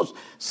tener hijos.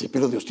 Sí,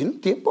 pero Dios tiene un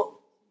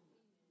tiempo.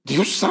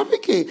 Dios sabe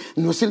que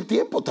no es el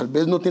tiempo. Tal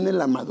vez no tiene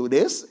la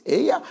madurez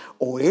ella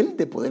o él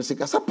de poderse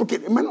casar. Porque,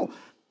 hermano,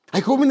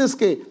 hay jóvenes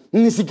que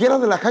ni siquiera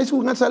de la high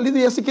school han salido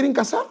y ya se quieren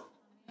casar.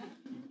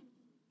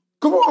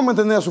 ¿Cómo va a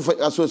mantener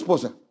a su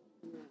esposa?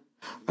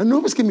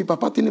 No, es que mi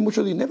papá tiene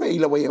mucho dinero y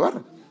la voy a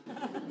llevar.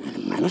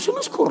 Hermano, eso no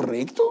es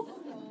correcto.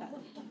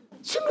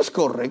 Eso no es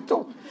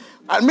correcto.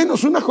 Al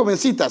menos una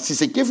jovencita, si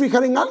se quiere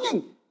fijar en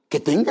alguien, que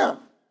tenga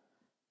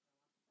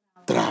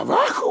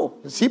trabajo.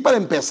 Sí, para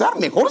empezar,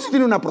 mejor si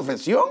tiene una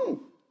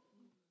profesión.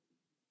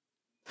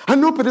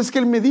 No, pero es que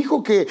él me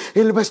dijo que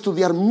él va a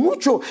estudiar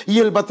mucho y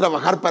él va a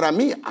trabajar para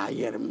mí.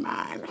 Ay,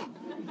 hermano.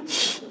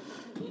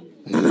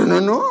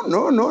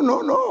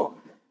 No.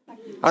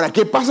 Ahora,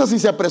 ¿qué pasa si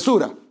se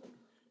apresura?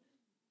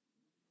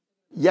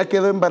 Ya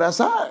quedó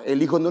embarazada,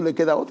 el hijo no le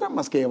queda otra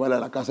más que llevarla a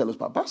la casa de los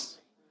papás.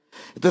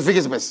 Entonces,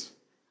 fíjese, pues,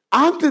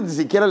 antes ni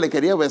siquiera le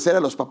quería obedecer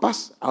a los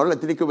papás. Ahora le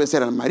tiene que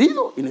obedecer al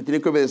marido y le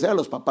tiene que obedecer a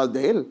los papás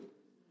de él.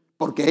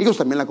 Porque ellos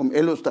también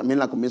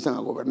la comienzan a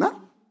gobernar.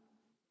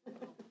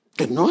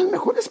 Que no, es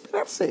mejor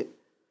esperarse.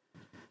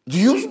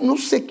 Dios no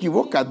se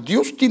equivoca.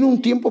 Dios tiene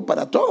un tiempo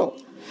para todo.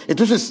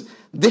 Entonces,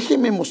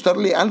 déjeme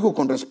mostrarle algo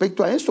con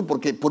respecto a esto.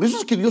 Porque por eso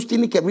es que Dios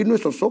tiene que abrir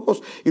nuestros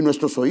ojos y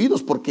nuestros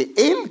oídos. Porque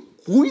Él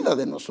cuida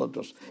de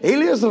nosotros.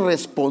 Él es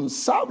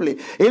responsable.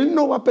 Él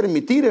no va a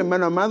permitir,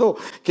 hermano amado,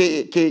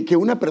 que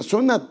una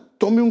persona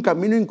tome un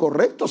camino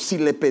incorrecto si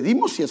le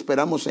pedimos y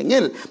esperamos en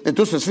Él.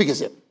 Entonces,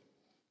 fíjese,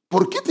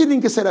 ¿por qué tienen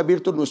que ser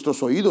abiertos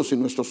nuestros oídos y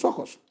nuestros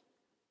ojos?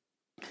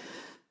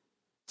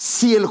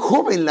 Si el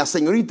joven, la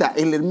señorita,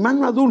 el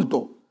hermano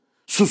adulto,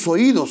 sus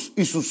oídos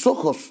y sus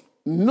ojos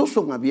no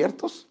son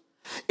abiertos,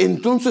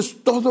 entonces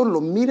todo lo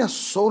mira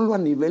solo a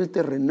nivel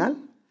terrenal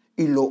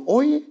y lo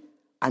oye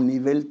a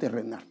nivel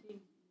terrenal.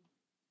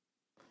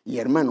 Y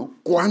hermano,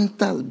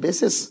 ¿cuántas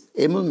veces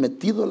hemos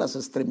metido las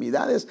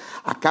extremidades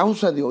a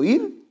causa de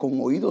oír con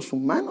oídos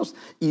humanos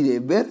y de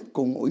ver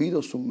con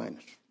oídos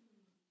humanos?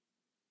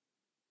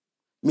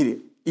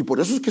 Mire, y por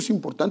eso es que es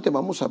importante,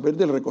 vamos a ver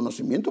del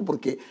reconocimiento,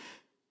 porque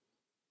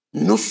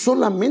no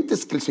solamente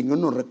es que el Señor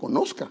nos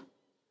reconozca.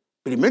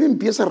 Primero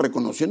empieza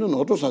reconociendo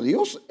nosotros a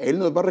Dios. Él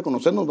nos va a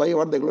reconocer, nos va a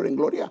llevar de gloria en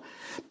gloria.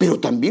 Pero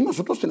también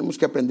nosotros tenemos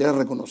que aprender a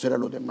reconocer a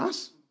los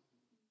demás.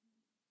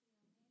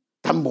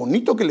 Tan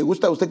bonito que le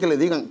gusta a usted que le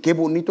digan, qué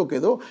bonito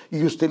quedó.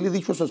 Y usted le ha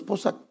dicho a su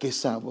esposa, qué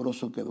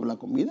sabroso quedó la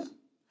comida.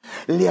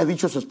 Le ha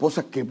dicho a su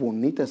esposa, qué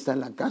bonita está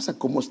la casa,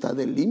 cómo está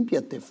de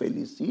limpia, te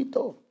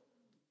felicito.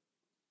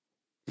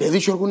 ¿Le ha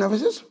dicho alguna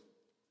vez eso?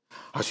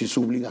 Así es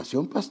su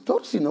obligación,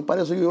 pastor, si no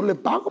para eso yo le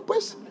pago,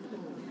 pues.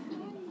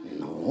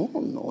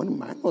 No,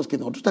 hermano, es que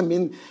nosotros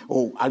también,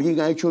 o alguien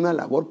ha hecho una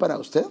labor para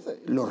usted,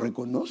 lo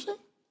reconoce.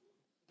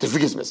 Entonces,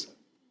 fíjese,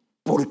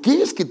 ¿por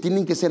qué es que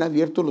tienen que ser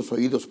abiertos los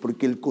oídos?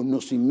 Porque el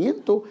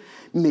conocimiento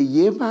me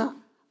lleva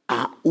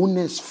a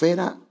una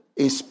esfera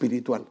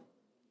espiritual.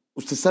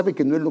 Usted sabe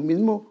que no es lo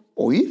mismo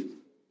oír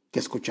que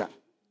escuchar.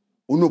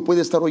 Uno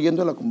puede estar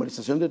oyendo la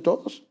conversación de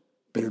todos,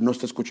 pero no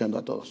está escuchando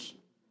a todos.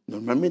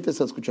 Normalmente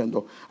está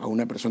escuchando a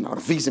una persona. Ahora,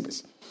 fíjese,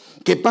 pues,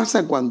 ¿qué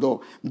pasa cuando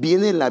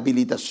viene la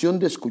habilitación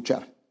de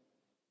escuchar?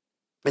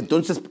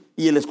 Entonces,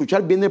 y el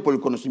escuchar viene por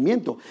el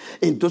conocimiento.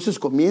 Entonces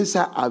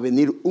comienza a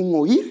venir un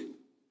oír,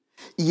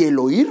 y el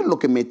oír lo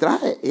que me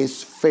trae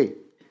es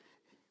fe.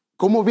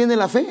 ¿Cómo viene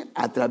la fe?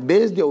 A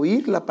través de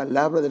oír la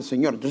palabra del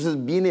Señor.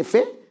 Entonces viene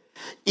fe,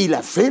 y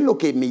la fe lo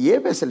que me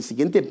lleva es el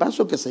siguiente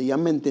paso que se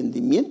llama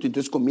entendimiento.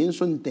 Entonces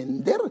comienzo a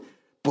entender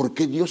por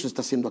qué Dios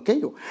está haciendo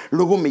aquello.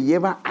 Luego me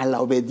lleva a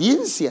la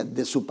obediencia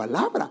de su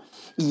palabra.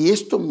 Y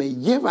esto me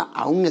lleva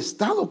a un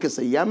estado que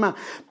se llama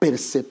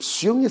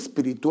percepción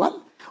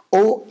espiritual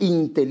o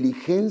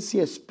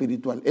inteligencia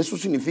espiritual. Eso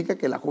significa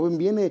que la joven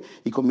viene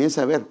y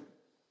comienza a ver,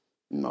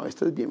 no,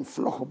 esto es bien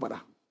flojo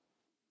para...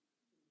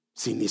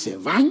 Si ni se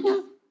baña.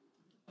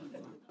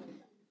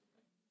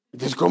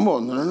 Entonces, ¿cómo?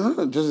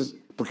 No. Entonces,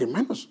 porque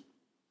hermanos,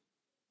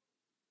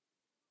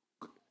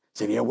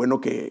 sería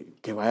bueno que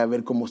vaya a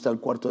ver cómo está el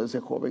cuarto de ese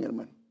joven,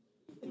 hermano.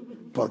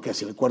 Porque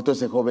si el cuarto de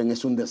ese joven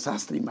es un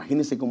desastre,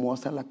 imagínese cómo va a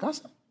estar la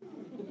casa.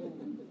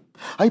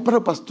 Ay,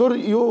 pero pastor,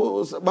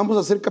 vamos a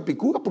hacer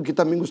capicúa porque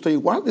también estoy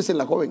igual, dice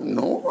la joven.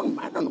 No,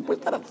 hermano, no puede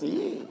estar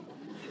así.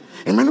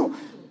 Hermano,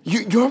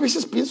 yo a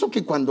veces pienso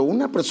que cuando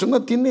una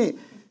persona tiene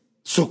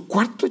su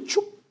cuarto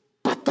hecho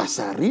patas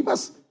arriba,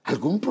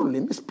 algún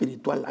problema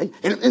espiritual hay.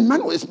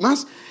 Hermano, es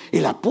más,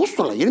 el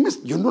apóstol ayer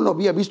yo no lo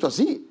había visto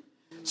así.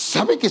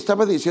 ¿Sabe que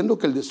estaba diciendo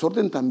que el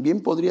desorden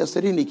también podría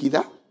ser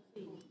iniquidad?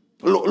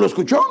 ¿Lo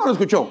escuchó o no lo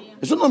escuchó?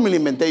 Eso no me lo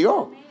inventé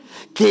yo.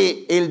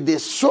 Que el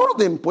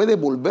desorden puede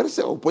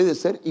volverse o puede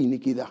ser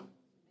iniquidad.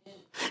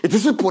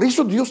 Entonces por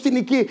eso Dios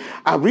tiene que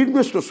abrir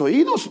nuestros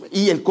oídos,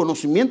 y el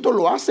conocimiento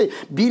lo hace.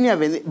 Viene a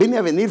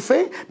venir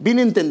fe,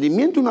 viene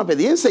entendimiento, una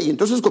obediencia, y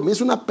entonces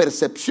comienza una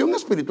percepción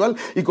espiritual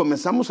y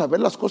comenzamos a ver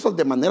las cosas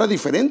de manera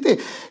diferente.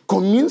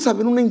 Comienza a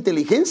haber una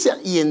inteligencia,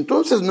 y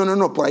entonces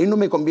no, por ahí no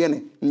me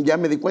conviene. Ya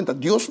me di cuenta,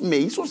 Dios me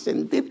hizo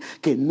sentir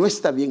que no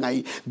está bien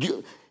ahí.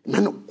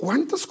 Hermano,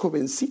 ¿cuántas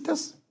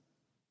jovencitas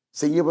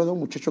se lleva a un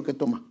muchacho que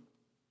toma?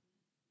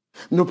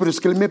 No, pero es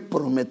que él me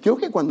prometió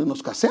que cuando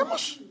nos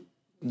casemos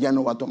ya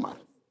no va a tomar.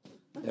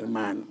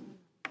 Hermano,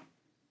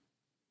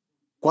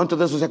 ¿cuántos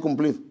de esos se ha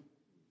cumplido?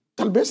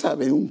 Tal vez ha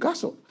habido un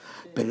caso,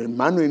 pero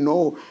hermano, y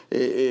no,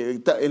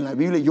 en la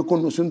Biblia yo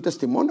conocí un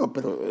testimonio,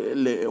 pero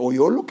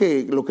oyó lo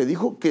que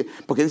dijo,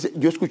 porque dice,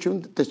 yo escuché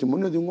un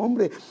testimonio de un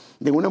hombre,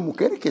 de una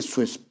mujer, que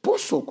su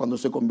esposo cuando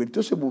se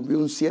convirtió se volvió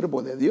un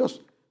siervo de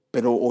Dios,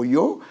 pero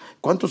oyó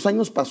cuántos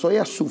años pasó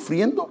ella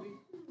sufriendo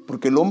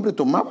porque el hombre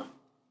tomaba.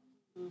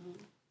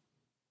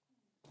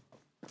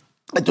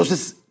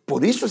 Entonces,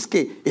 por eso es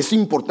que es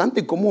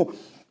importante cómo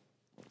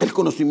el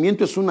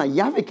conocimiento es una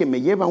llave que me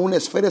lleva a una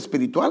esfera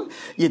espiritual,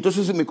 y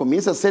entonces me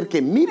comienza a hacer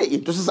que mire, y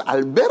entonces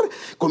al ver,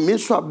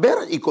 comienzo a ver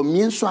y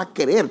comienzo a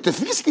creer.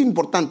 Entonces, fíjese que es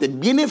importante,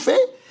 viene fe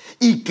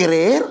y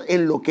creer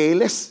en lo que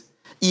Él es.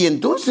 Y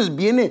entonces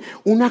viene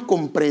una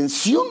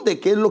comprensión de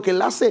qué es lo que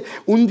Él hace,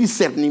 un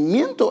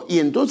discernimiento. Y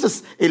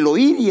entonces el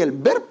oír y el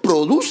ver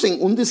producen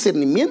un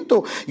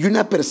discernimiento y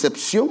una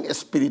percepción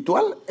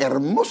espiritual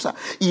hermosa.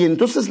 Y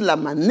entonces la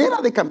manera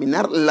de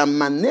caminar, la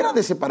manera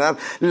de separar,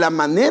 la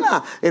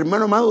manera,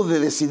 hermano amado, de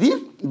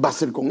decidir va a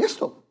ser con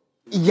esto.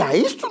 Y a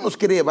esto nos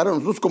quiere llevar a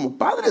nosotros como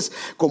padres,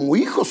 como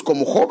hijos,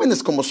 como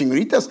jóvenes, como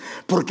señoritas.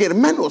 Porque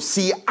hermanos,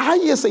 si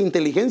hay esa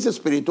inteligencia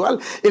espiritual,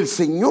 el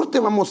Señor te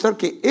va a mostrar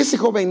que ese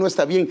joven no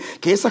está bien,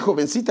 que esa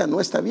jovencita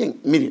no está bien.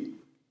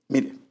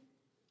 Miren.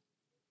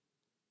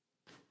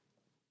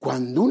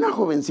 Cuando una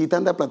jovencita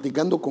anda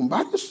platicando con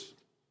varios,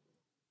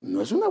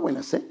 no es una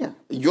buena seña.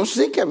 Yo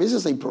sé que a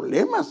veces hay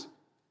problemas,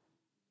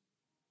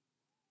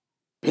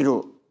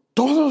 pero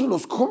todos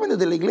los jóvenes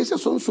de la iglesia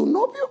son su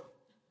novio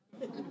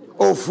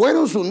o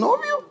fueron su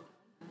novio.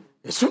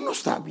 Eso no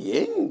está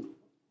bien.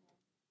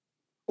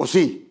 ¿O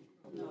sí?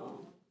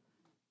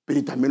 Pero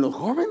y también los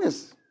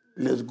jóvenes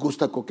les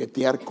gusta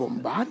coquetear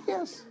con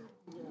varias.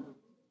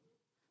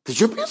 Pues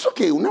yo pienso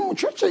que una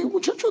muchacha y un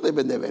muchacho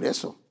deben de ver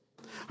eso.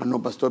 Ah,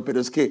 no, pastor, pero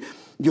es que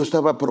yo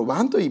estaba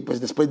probando y pues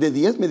después de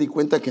 10 me di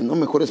cuenta que no,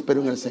 mejor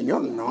espero en el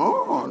Señor.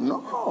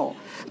 No,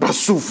 va a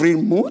sufrir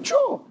mucho.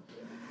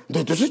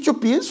 Entonces yo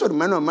pienso,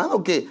 hermano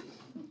amado, que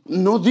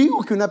no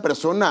digo que una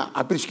persona,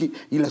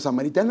 ¿y la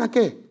samaritana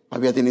qué?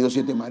 ¿Había tenido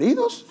 7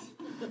 maridos?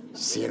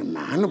 Sí,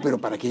 hermano, pero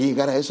 ¿para qué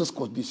llegar a esas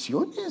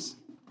condiciones?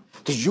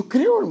 Entonces yo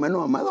creo,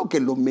 hermano amado,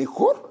 que lo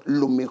mejor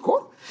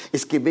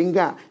es que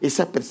venga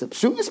esa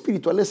percepción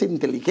espiritual, esa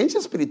inteligencia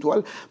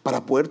espiritual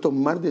para poder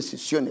tomar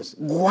decisiones.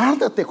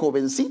 Guárdate,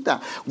 jovencita,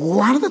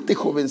 guárdate,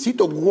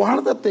 jovencito,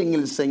 guárdate en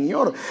el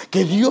Señor,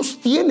 que Dios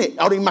tiene.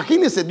 Ahora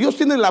imagínense, Dios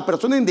tiene la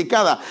persona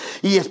indicada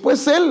y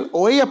después él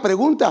o ella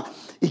pregunta,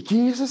 ¿y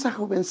quién es esa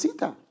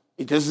jovencita?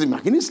 Entonces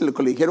imagínense lo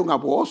que le dijeron a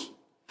vos.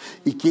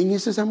 ¿Y quién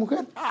es esa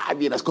mujer? Ah,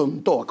 vieras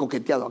con todo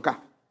coqueteado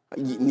acá.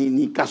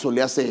 Ni caso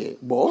le hace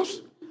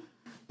vos.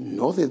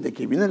 No, desde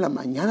que viene en la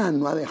mañana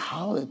no ha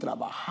dejado de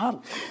trabajar.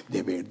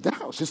 De verdad,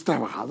 o sea, es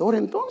trabajadora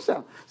entonces.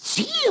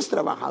 Sí, es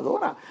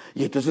trabajadora.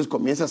 Y entonces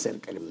comienza a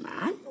ser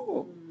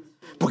hermano.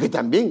 Porque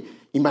también,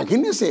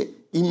 imagínense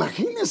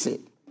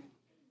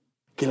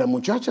que la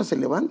muchacha se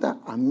levanta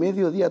a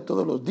mediodía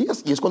todos los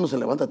días y es cuando se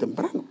levanta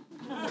temprano.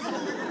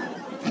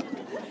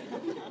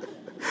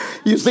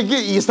 ¿Y usted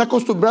qué? ¿Y está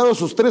acostumbrado a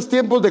sus 3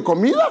 tiempos de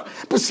comida?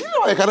 Pues sí, le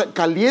va a dejar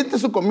caliente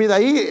su comida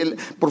ahí.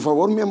 Por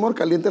favor, mi amor,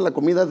 caliente la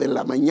comida de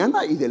la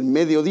mañana y del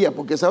mediodía,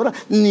 porque esa hora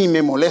ni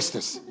me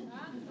molestes.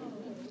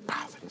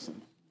 Padres,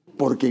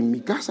 porque en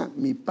mi casa,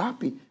 mi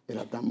papi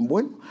era tan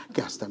bueno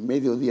que hasta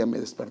mediodía me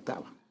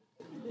despertaba.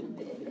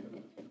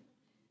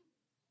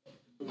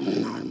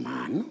 No,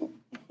 hermano.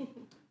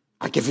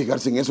 Hay que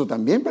fijarse en eso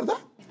también, ¿verdad?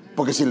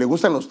 Porque si le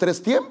gustan los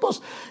 3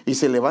 tiempos y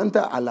se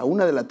levanta a la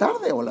 1 de la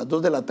tarde o a las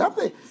 2 de la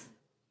tarde,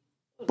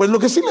 pues lo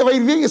que sí le va a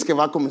ir bien es que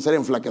va a comenzar a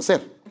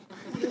enflaquecer.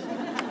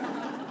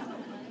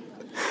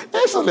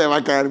 Eso le va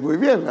a caer muy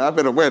bien, ¿verdad?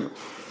 Pero bueno,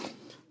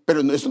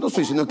 pero eso no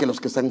estoy diciendo que los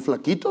que están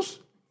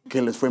flaquitos,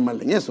 que les fue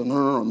mal en eso.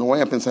 No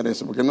voy a pensar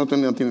eso, porque no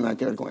tiene nada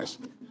que ver con eso.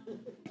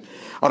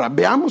 Ahora,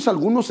 veamos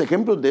algunos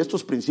ejemplos de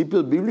estos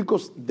principios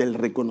bíblicos del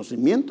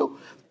reconocimiento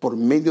por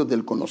medio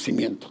del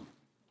conocimiento.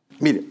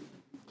 Mire,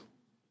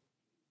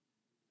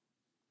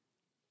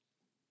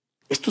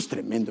 esto es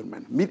tremendo,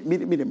 hermano.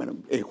 Mire, hermano.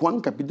 Juan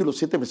capítulo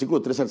 7, versículo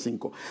 3 al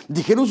 5.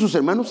 Dijeron sus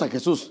hermanos a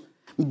Jesús,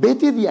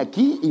 vete de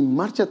aquí y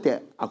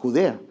márchate a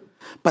Judea,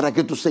 para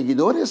que tus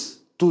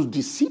seguidores, tus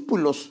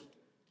discípulos,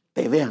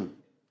 te vean.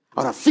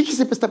 Ahora,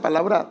 fíjese que esta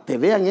palabra te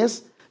vean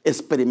es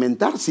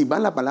experimentar. Si va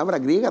la palabra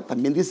griega,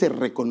 también dice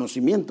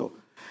reconocimiento.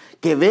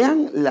 Que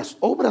vean las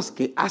obras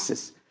que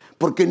haces,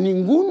 porque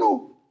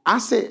ninguno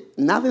hace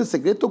nada en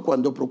secreto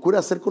cuando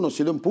procura ser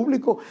conocido en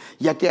público.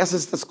 Ya que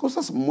haces estas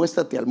cosas,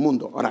 muéstrate al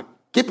mundo. Ahora,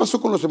 ¿qué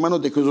pasó con los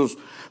hermanos de Jesús?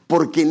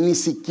 Porque ni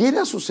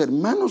siquiera sus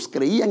hermanos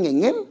creían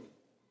en él.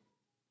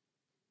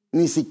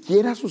 Ni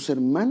siquiera sus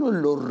hermanos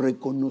lo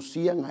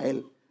reconocían a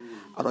él.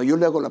 Ahora yo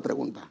le hago la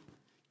pregunta,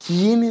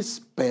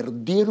 ¿quiénes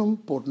perdieron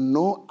por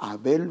no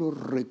haberlo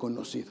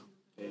reconocido?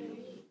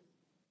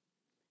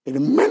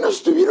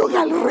 Hermanos, tuvieron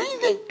al Rey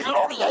de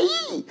Gloria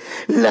ahí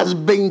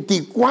las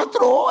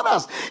 24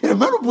 horas.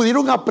 Hermanos,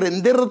 pudieron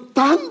aprender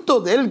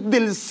tanto de él,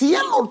 del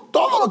cielo,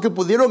 todo lo que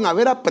pudieron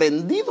haber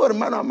aprendido,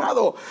 hermano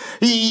amado.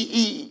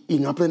 Y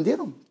no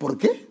aprendieron. ¿Por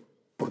qué?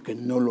 Porque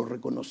no lo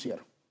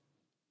reconocieron.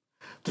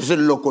 Entonces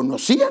lo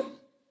conocían,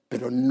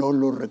 pero no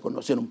lo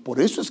reconocieron. Por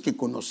eso es que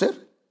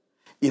conocer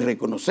y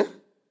reconocer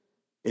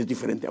es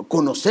diferente.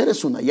 Conocer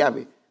es una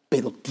llave,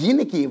 pero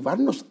tiene que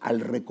llevarnos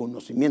al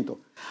reconocimiento.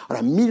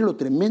 Ahora, mire lo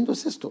tremendo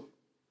es esto,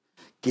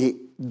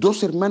 que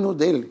 2 hermanos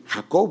de él,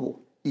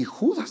 Jacobo y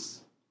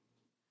Judas,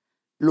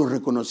 lo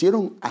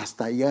reconocieron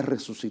hasta ya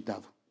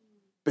resucitado.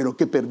 ¿Pero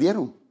qué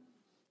perdieron?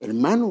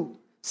 Hermano,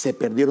 se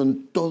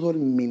perdieron todo el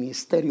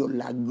ministerio,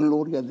 la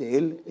gloria de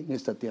él en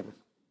esta tierra.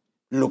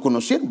 Lo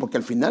conocieron porque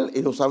al final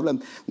ellos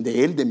hablan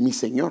de él, de mi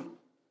Señor,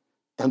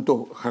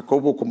 tanto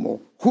Jacobo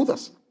como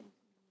Judas.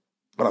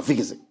 Ahora,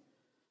 fíjese.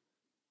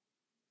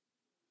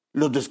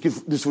 Los que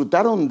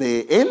disfrutaron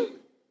de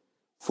él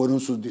fueron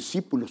sus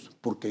discípulos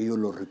porque ellos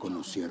lo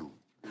reconocieron.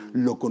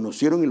 Lo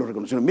conocieron y lo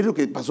reconocieron. Mire lo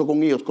que pasó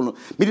con ellos.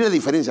 Mire la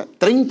diferencia.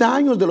 30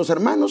 años de los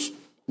hermanos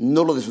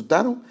no lo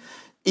disfrutaron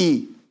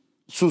y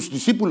sus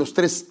discípulos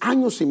 3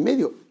 años y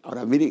medio.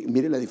 Ahora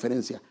mire la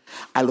diferencia.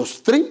 A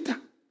los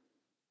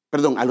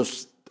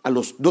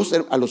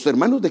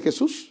hermanos de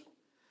Jesús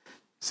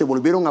se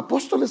volvieron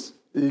apóstoles,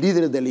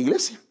 líderes de la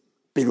iglesia,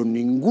 pero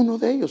ninguno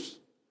de ellos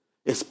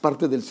es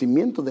parte del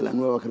cimiento de la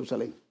Nueva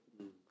Jerusalén.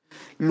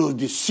 Los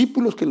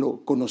discípulos que lo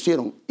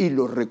conocieron y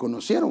lo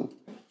reconocieron,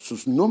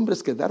 sus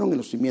nombres quedaron en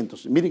los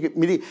cimientos.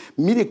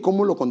 Mire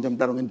cómo lo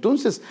contemplaron.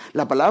 Entonces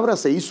la palabra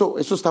se hizo,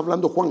 eso está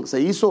hablando Juan,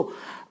 se hizo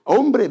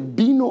hombre,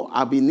 vino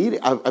a vivir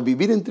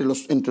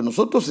entre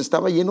nosotros,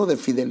 estaba lleno de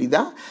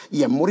fidelidad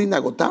y amor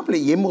inagotable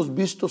y hemos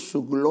visto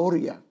su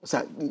gloria. O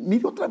sea,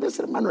 mire otra vez,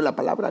 hermano, la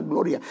palabra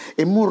gloria.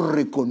 Hemos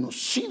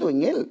reconocido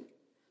en él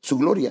su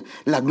gloria,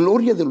 la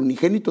gloria del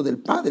unigénito del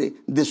Padre,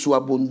 de su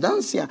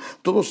abundancia.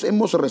 Todos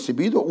hemos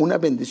recibido una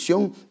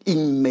bendición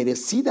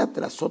inmerecida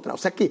tras otra. O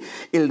sea que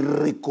el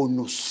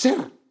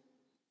reconocer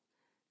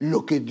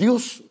lo que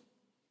Dios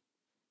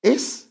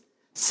es,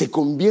 se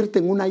convierte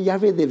en una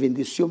llave de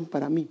bendición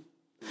para mí.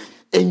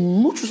 en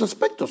muchos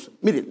aspectos.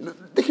 Mire,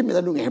 déjeme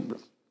darle un ejemplo.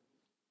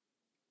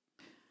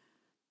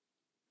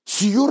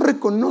 Si yo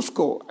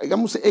reconozco,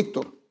 digamos,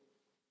 Héctor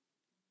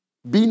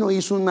vino e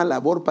hizo una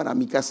labor para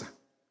mi casa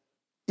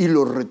y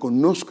lo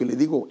reconozco y le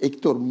digo,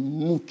 Héctor,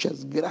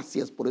 muchas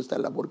gracias por esta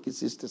labor que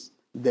hiciste.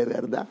 De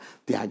verdad,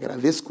 te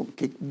agradezco.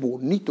 Qué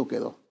bonito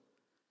quedó.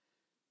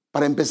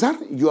 Para empezar,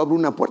 yo abro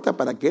una puerta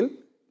para que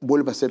él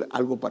vuelva a hacer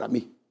algo para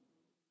mí.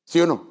 ¿Sí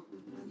o no?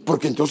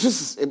 Porque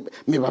entonces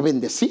me va a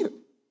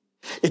bendecir.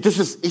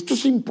 Entonces, esto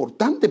es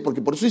importante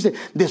porque por eso dice,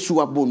 de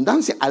su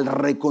abundancia, al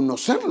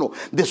reconocerlo,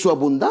 de su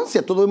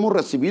abundancia, todos hemos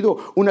recibido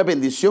una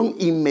bendición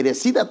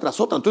inmerecida tras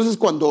otra. Entonces,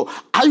 cuando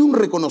hay un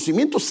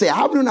reconocimiento, se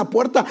abre una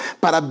puerta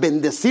para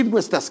bendecir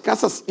nuestras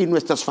casas y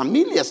nuestras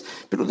familias.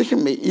 Pero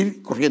déjenme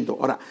ir corriendo.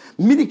 Ahora,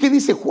 mire qué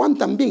dice Juan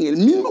también, el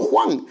mismo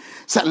Juan. O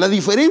sea, la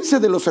diferencia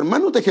de los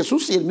hermanos de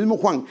Jesús y el mismo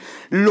Juan.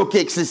 Lo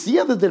que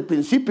existía desde el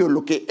principio,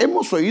 lo que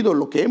hemos oído,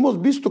 lo que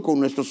hemos visto con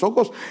nuestros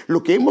ojos,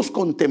 lo que hemos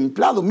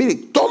contemplado. Mire,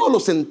 todos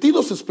los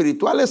sentidos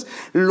espirituales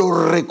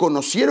lo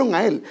reconocieron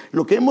a él.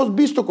 Lo que hemos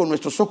visto con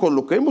nuestros ojos,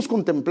 lo que hemos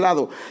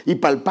contemplado y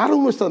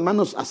palparon nuestras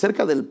manos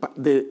acerca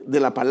de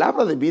la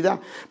palabra de vida,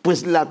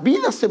 pues la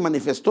vida se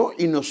manifestó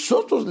y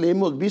nosotros le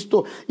hemos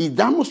visto y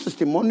damos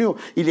testimonio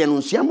y le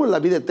anunciamos la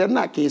vida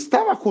eterna que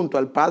estaba junto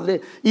al Padre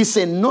y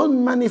se nos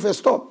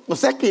manifestó. O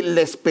sea que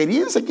la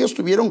experiencia que ellos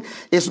tuvieron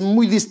es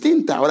muy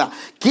distinta. Ahora,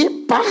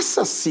 ¿qué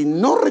pasa si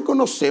no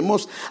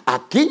reconocemos a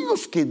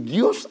aquellos que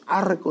Dios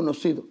ha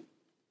reconocido?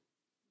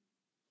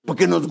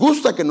 Porque nos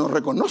gusta que nos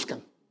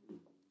reconozcan.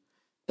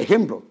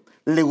 Ejemplo,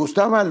 ¿le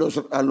gustaba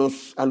a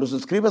los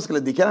escribas que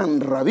les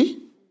dijeran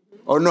rabí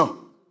o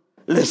no?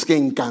 Les que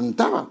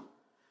encantaba,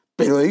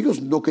 pero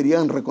ellos no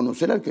querían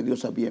reconocer al que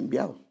Dios había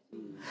enviado.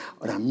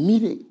 Ahora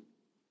mire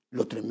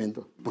lo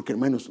tremendo, porque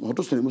hermanos,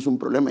 nosotros tenemos un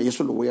problema y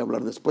eso lo voy a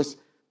hablar después,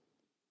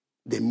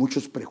 de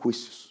muchos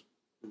prejuicios.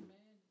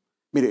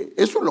 Mire,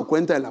 eso lo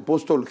cuenta el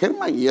apóstol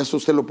Germán y eso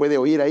usted lo puede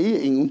oír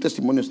ahí, en un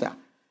testimonio está.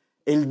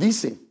 Él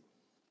dice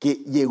que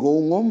llegó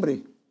un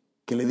hombre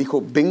que le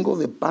dijo, vengo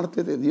de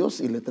parte de Dios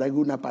y le traigo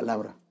una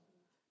palabra.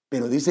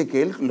 Pero dice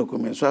que él lo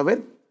comenzó a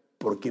ver,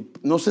 porque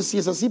no sé si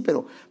es así,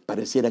 pero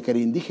pareciera que era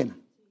indígena.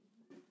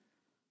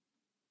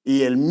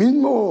 Y el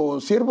mismo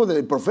siervo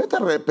del profeta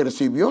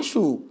percibió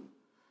su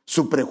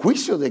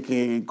prejuicio de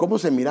que cómo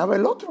se miraba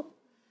el otro.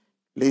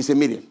 Le dice,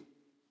 mire,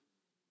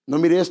 no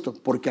mire esto,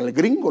 porque al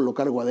gringo lo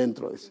cargo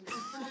adentro.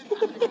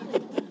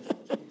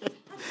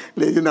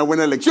 Le di una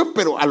buena lección,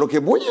 pero a lo que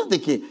voy es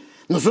de que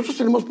nosotros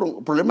tenemos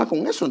problema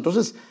con eso.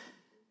 Entonces,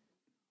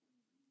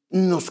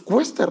 nos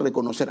cuesta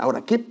reconocer.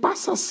 Ahora, ¿qué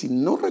pasa si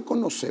no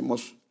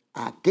reconocemos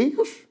a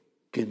aquellos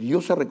que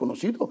Dios ha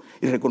reconocido?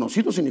 Y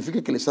reconocido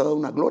significa que les ha dado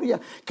una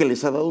gloria, que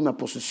les ha dado una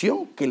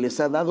posesión, que les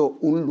ha dado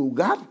un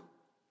lugar.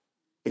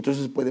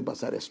 Entonces puede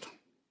pasar esto.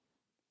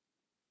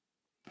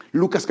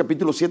 Lucas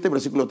capítulo 7,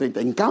 versículo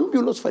 30. En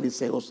cambio, los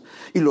fariseos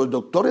y los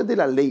doctores de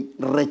la ley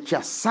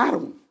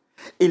rechazaron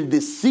el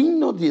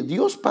designio de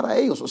Dios para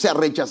ellos. O sea,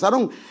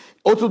 rechazaron,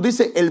 otros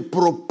dicen, el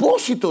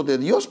propósito de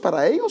Dios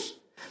para ellos,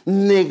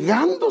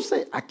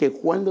 negándose a que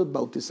Juan los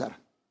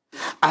bautizara.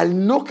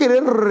 Al no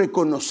querer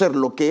reconocer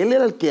lo que él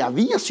era el que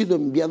había sido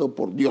enviado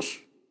por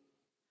Dios,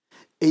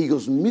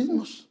 ellos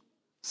mismos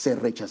se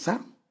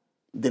rechazaron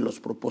de los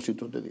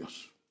propósitos de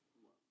Dios.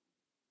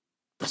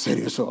 ¿En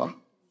serio eso?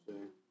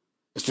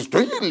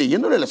 Estoy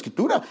leyéndole la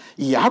escritura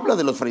y habla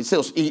de los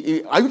fariseos.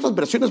 Y hay otras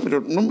versiones,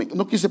 pero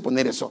no quise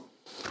poner eso.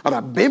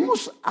 Ahora,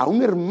 vemos a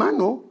un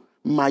hermano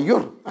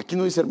mayor, aquí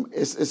no dice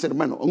es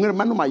hermano, un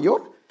hermano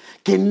mayor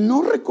que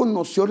no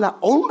reconoció la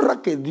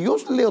honra que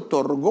Dios le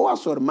otorgó a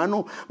su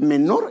hermano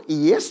menor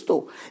y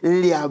esto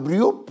le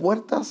abrió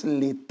puertas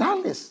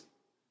letales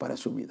para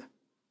su vida.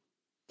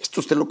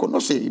 Esto usted lo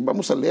conoce y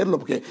vamos a leerlo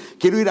porque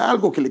quiero ir a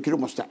algo que le quiero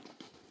mostrar.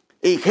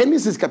 En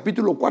Génesis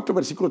capítulo 4,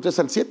 versículo 3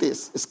 al 7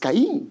 es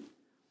Caín.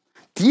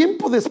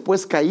 Tiempo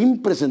después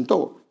Caín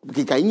presentó,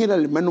 porque Caín era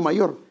el hermano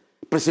mayor,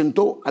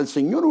 presentó al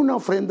Señor una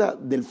ofrenda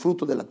del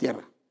fruto de la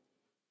tierra.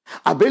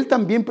 Abel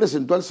también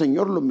presentó al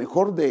Señor lo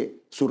mejor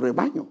de su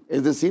rebaño,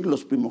 es decir,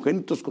 los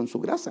primogénitos con su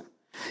grasa.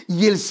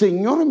 Y el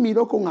Señor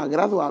miró con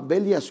agrado a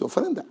Abel y a su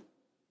ofrenda.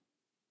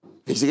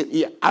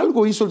 Y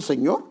algo hizo el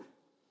Señor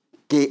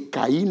que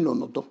Caín lo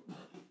notó.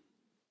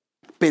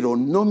 Pero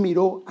no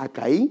miró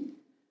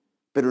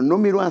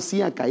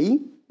así a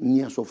Caín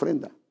ni a su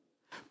ofrenda.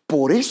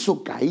 Por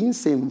eso Caín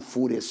se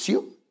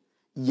enfureció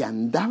y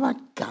andaba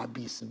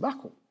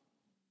cabizbajo.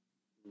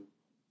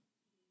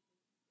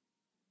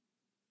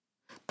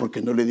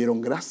 Porque no le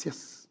dieron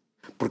gracias,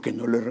 porque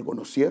no le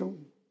reconocieron.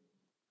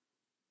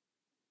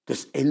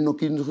 Entonces él no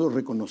quiso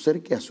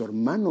reconocer que a su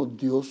hermano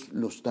Dios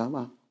lo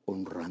estaba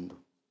honrando.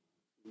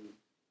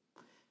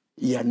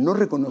 Y al no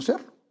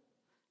reconocer,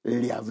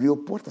 le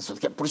abrió puertas.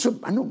 Por eso,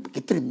 hermano,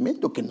 qué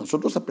tremendo que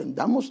nosotros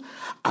aprendamos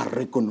a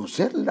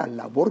reconocer la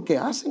labor que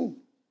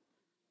hacen.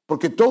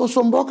 Porque todos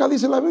son boca,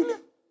 dice la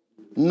Biblia.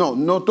 No,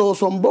 no todos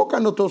son boca,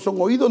 no todos son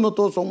oídos, no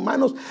todos son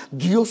manos.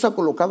 Dios ha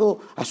colocado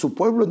a su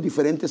pueblo en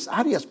diferentes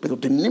áreas, pero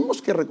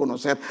tenemos que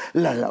reconocer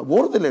la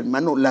labor del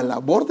hermano, la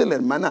labor de la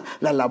hermana,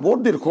 la labor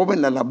del joven,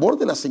 la labor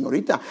de la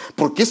señorita,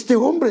 porque este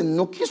hombre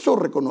no quiso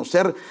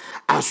reconocer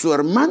a su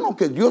hermano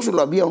que Dios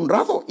lo había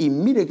honrado, y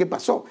mire qué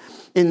pasó.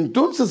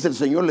 Entonces el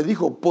Señor le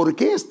dijo: ¿por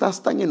qué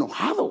estás tan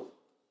enojado?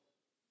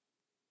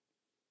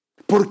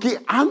 ¿Por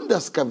qué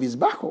andas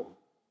cabizbajo?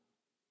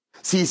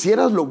 Si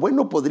hicieras lo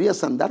bueno,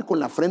 podrías andar con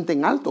la frente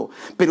en alto,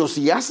 pero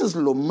si haces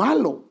lo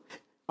malo.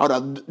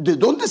 Ahora, ¿de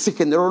dónde se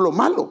generó lo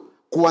malo?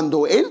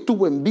 Cuando él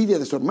tuvo envidia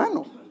de su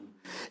hermano.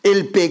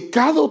 El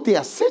pecado te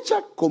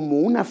acecha como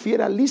una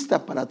fiera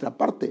lista para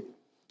atraparte.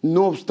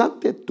 No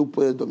obstante, tú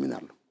puedes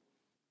dominarlo.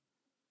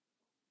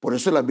 Por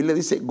eso la Biblia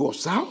dice: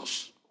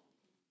 gozaos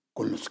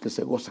con los que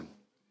se gozan.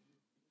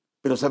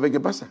 Pero ¿sabe qué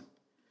pasa?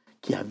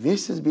 Que a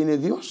veces viene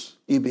Dios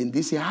y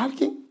bendice a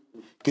alguien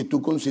que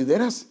tú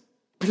consideras: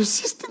 pero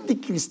si este ni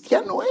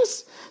cristiano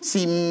es,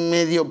 si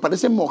medio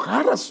parece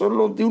mojarra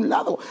solo de un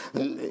lado.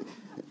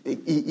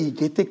 ¿Y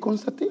qué te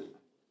consta a ti?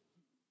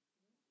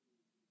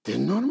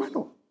 No,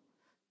 hermano.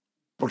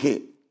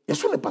 Porque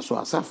eso le pasó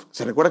a Asaf.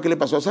 ¿Se recuerda qué le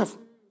pasó a Asaf?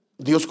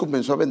 Dios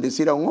comenzó a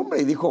bendecir a un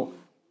hombre y dijo,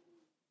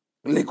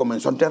 le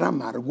comenzó a entrar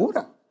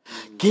amargura.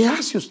 ¿Qué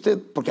hace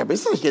usted? Porque a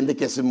veces hay gente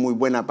que es muy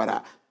buena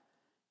para...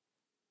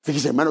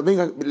 Fíjese, hermano,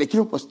 venga, le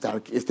quiero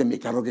postar mi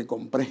carro que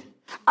compré.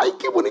 Ay,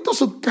 qué bonito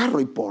su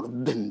carro. Y por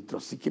dentro,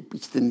 sí que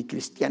ni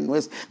cristiano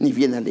es, ni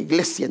viene a la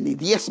iglesia, ni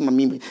diezma,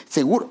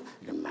 seguro.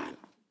 Hermano,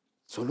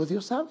 solo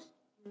Dios sabe.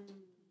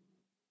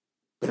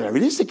 Pero la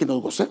Biblia dice que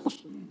nos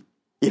gocemos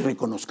y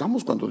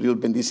reconozcamos cuando Dios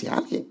bendice a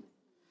alguien.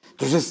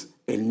 Entonces,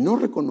 el no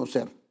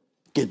reconocer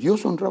que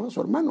Dios honraba a su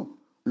hermano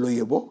lo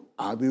llevó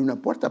a abrir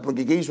una puerta.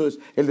 Porque ¿qué hizo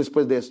él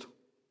después de esto?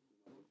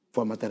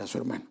 Fue a matar a su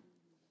hermano.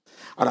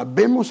 Ahora,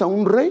 vemos a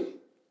un rey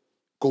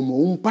como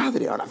un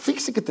padre. Ahora,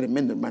 fíjese qué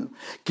tremendo, hermano,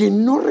 que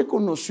no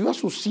reconoció a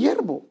su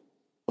siervo,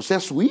 o sea,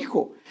 su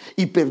hijo,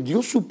 y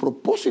perdió su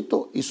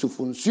propósito y su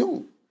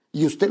función.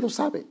 Y usted lo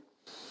sabe.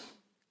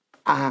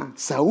 A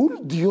Saúl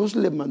Dios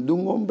le mandó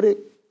un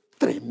hombre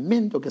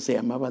tremendo que se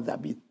llamaba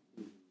David.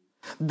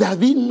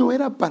 David no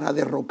era para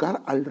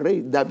derrocar al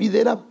rey. David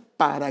era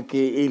para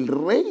que el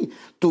rey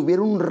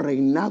tuviera un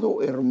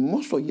reinado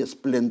hermoso y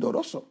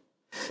esplendoroso.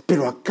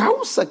 Pero a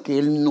causa que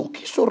él no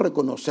quiso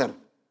reconocer,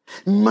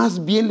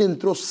 más bien le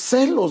entró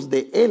celos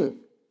de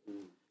él,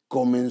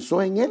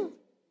 comenzó en él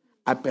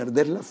a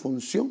perder la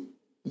función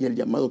y el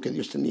llamado que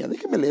Dios tenía.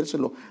 Déjeme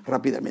leérselo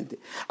rápidamente.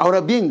 Ahora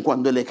bien,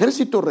 cuando el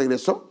ejército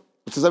regresó,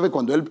 usted sabe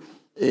cuando él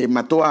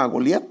mató a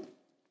Goliat.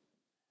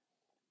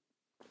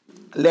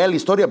 Lea la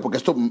historia porque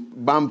esto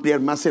va a ampliar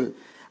más el...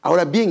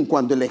 Ahora bien,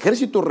 cuando el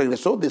ejército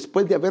regresó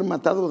después de haber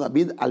matado a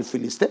David al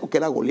filisteo, que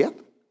era Goliat,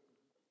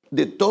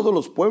 de todos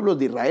los pueblos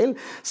de Israel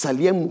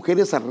salían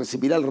mujeres a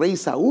recibir al rey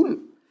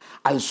Saúl.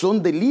 Al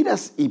son de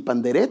liras y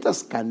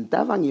panderetas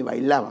cantaban y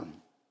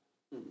bailaban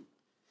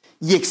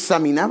y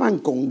examinaban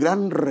con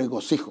gran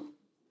regocijo.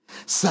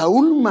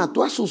 Saúl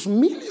mató a sus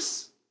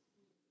miles,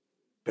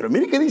 pero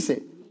mire qué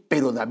dice,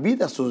 pero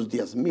David a sus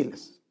 10,000.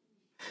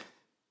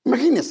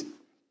 Imagínese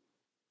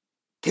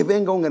que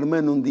venga un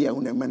hermano un día,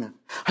 una hermana.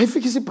 Ay,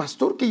 fíjese,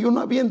 pastor, que yo no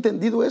había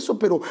entendido eso,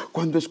 pero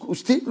cuando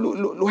usted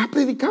lo ha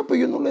predicado,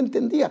 pero yo no lo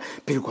entendía.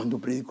 Pero cuando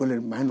predicó el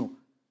hermano,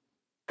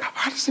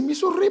 cabal, se me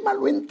hizo rema,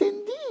 lo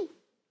entendí.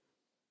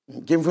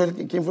 ¿Quién fue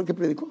el que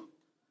predicó?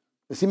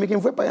 Decime quién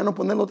fue para ya no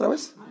ponerlo otra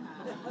vez.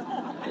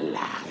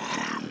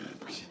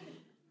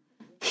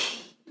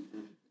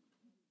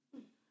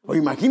 O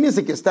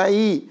imagínense que está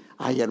ahí.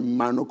 Ay,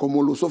 hermano,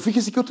 cómo lo usó.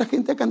 Fíjese que otra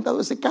gente ha cantado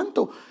ese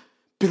canto.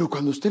 Pero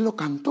cuando usted lo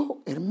cantó,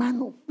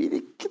 hermano,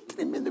 mire qué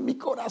tremendo en mi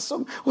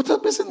corazón.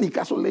 Otras veces ni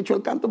caso le echo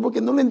el canto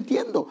porque no lo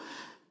entiendo.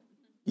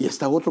 Y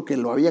está otro que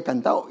lo había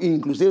cantado.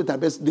 Inclusive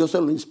tal vez Dios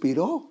se lo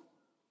inspiró.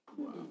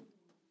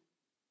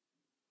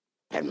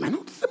 Hermano,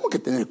 tenemos que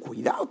tener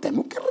cuidado,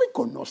 tenemos que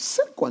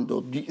reconocer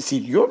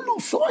si Dios lo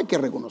usó, hay que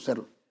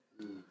reconocerlo.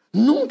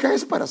 Nunca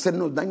es para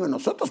hacernos daño a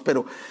nosotros,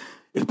 pero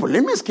el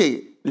problema es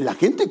que la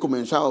gente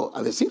comenzó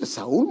a decir,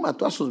 Saúl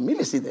mató a sus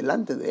miles y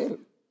delante de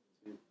él,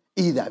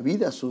 y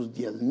David a sus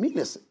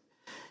 10,000.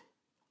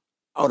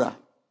 Ahora,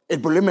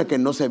 el problema es que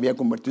no se había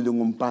convertido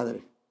en un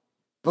padre.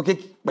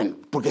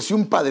 Porque si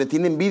un padre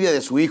tiene envidia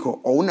de su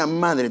hijo o una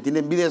madre tiene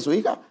envidia de su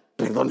hija,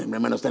 perdónenme,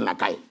 hermano, está en la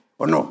calle,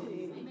 ¿o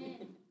no?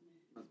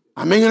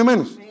 Amén,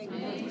 hermanos.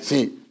 Amén.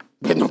 Sí,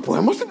 pero no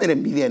podemos tener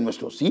envidia de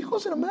nuestros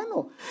hijos,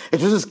 hermano.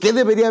 Entonces, ¿qué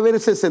debería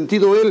haberse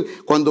sentido él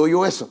cuando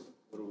oyó eso?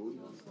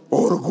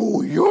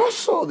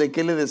 Orgulloso de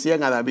que le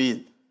decían a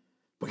David.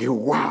 Porque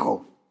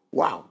wow.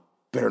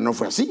 Pero no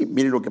fue así.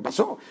 Miren lo que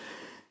pasó.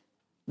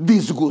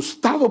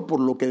 Disgustado por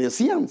lo que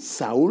decían,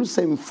 Saúl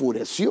se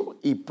enfureció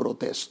y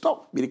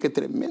protestó. Mire qué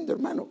tremendo,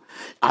 hermano.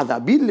 A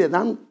David le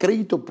dan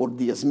crédito por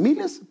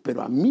 10,000,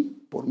 pero a mí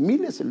por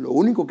miles. Lo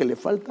único que le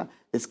falta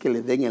es que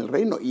le den el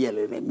reino y el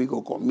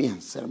enemigo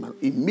comienza, hermano.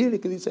 Y mire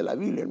qué dice la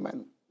Biblia,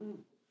 hermano.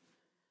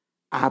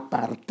 A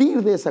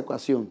partir de esa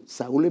ocasión,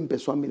 Saúl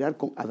empezó a mirar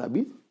a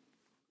David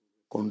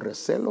con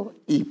recelo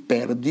y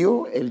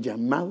perdió el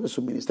llamado de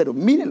su ministerio.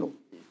 Mírelo,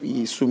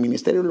 y su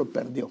ministerio lo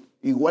perdió.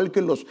 Igual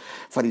que los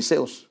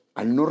fariseos,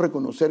 al no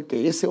reconocer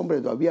que ese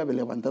hombre lo había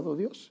levantado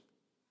Dios,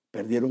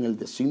 perdieron el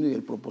destino y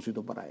el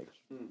propósito para ellos.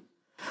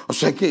 O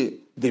sea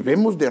que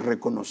debemos de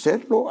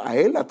reconocerlo a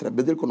Él a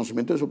través del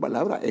conocimiento de su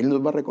palabra. Él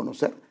nos va a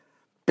reconocer,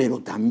 pero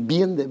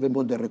también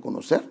debemos de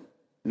reconocer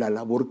la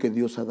labor que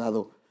Dios ha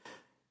dado.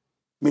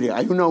 Mire,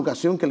 hay una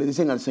ocasión que le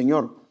dicen al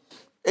Señor,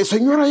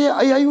 Señor,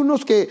 hay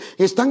unos que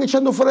están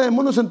echando fuera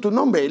demonios en tu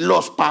nombre,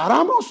 ¿los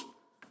paramos?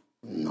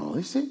 No,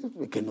 dice,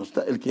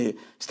 el que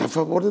está a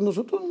favor de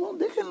nosotros, no,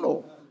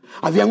 déjenlo.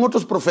 Habían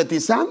otros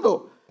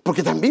profetizando,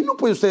 porque también no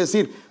puede usted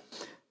decir,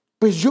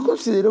 pues yo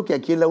considero que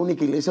aquí es la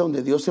única iglesia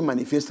donde Dios se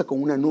manifiesta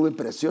con una nube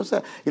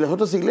preciosa y las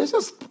otras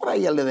iglesias, por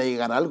ahí ya le debe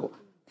llegar algo.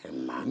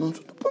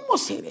 Hermanos, no podemos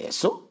hacer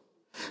eso.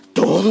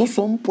 Todos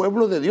son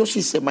pueblo de Dios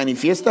y se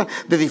manifiesta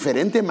de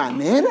diferente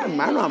manera,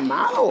 hermano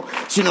amado.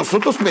 Si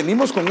nosotros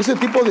venimos con ese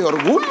tipo de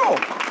orgullo,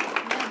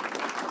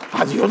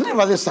 a Dios le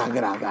va a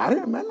desagradar,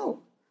 hermano.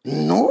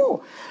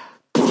 No,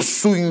 por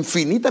su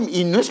infinita,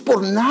 y no es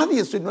por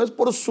nadie, sino es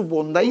por su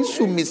bondad y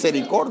su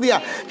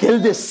misericordia que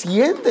Él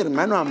desciende,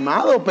 hermano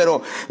amado.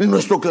 Pero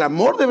nuestro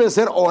clamor debe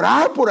ser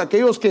orar por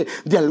aquellos que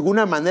de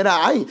alguna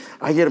manera, ay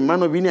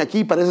hermano, vine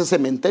aquí para ese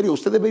cementerio,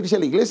 usted debe irse a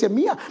la iglesia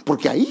mía,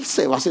 porque ahí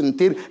se va a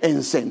sentir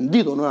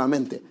encendido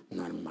nuevamente.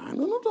 No,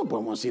 hermano, no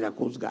podemos ir a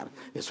juzgar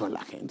eso a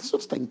la gente, eso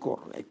está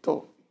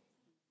incorrecto.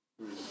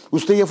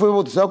 ¿Usted ya fue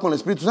bautizado con el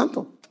Espíritu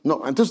Santo?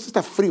 No, entonces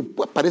está frío,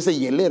 pues parece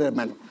hielera,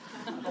 hermano.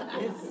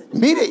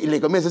 Mire, y le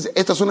comienza a decir,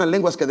 estas son las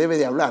lenguas que debe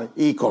de hablar.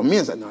 Y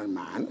comienza, no,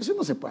 hermano, eso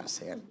no se puede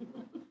hacer.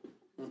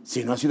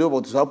 Si no ha sido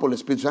bautizado por el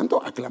Espíritu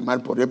Santo, a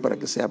clamar por él para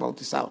que sea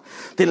bautizado.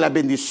 De la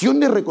bendición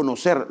de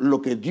reconocer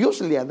lo que Dios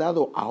le ha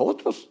dado a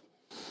otros,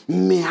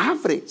 me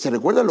abre. ¿Se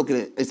recuerda lo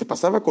que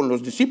pasaba con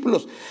los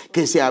discípulos?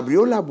 Que se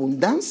abrió la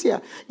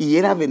abundancia y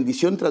era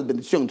bendición tras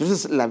bendición.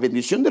 Entonces, la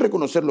bendición de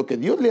reconocer lo que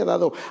Dios le ha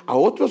dado a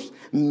otros,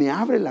 me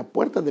abre la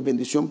puerta de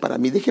bendición para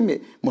mí.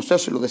 Déjeme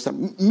mostrárselo de esta.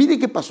 Mire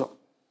qué pasó.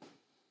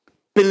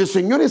 Pero el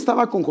Señor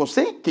estaba con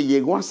José, que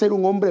llegó a ser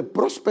un hombre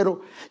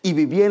próspero y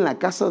vivía en la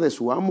casa de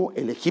su amo,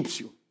 el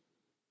egipcio.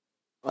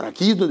 Ahora,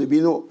 aquí es donde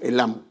vino el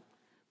amo.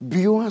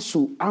 Vio a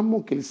su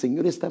amo que el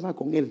Señor estaba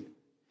con él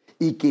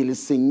y que el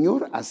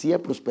Señor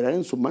hacía prosperar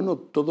en su mano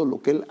todo lo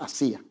que él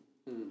hacía.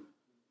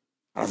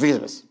 Ahora,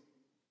 fíjense.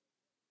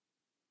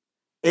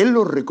 Él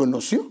lo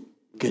reconoció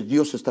que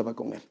Dios estaba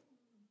con él.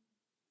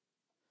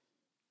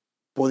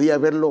 Podía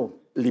haberlo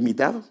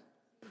limitado,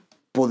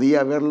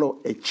 podía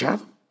haberlo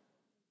echado.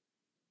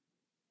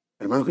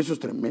 Hermano, que eso es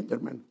tremendo,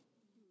 hermano.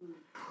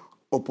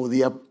 O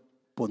podía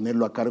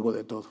ponerlo a cargo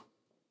de todo.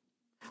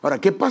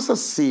 Ahora, ¿qué pasa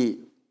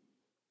si,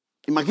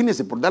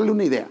 imagínense, por darle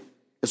una idea,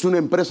 es una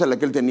empresa la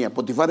que él tenía,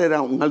 Potifar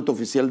era un alto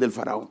oficial del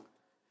faraón.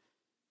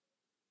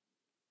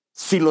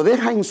 Si lo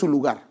deja en su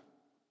lugar,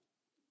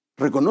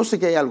 reconoce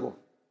que hay algo,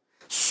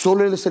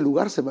 solo en ese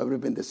lugar se va a haber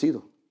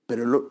bendecido.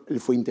 Pero él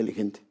fue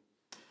inteligente.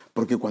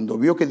 Porque cuando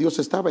vio que Dios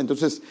estaba,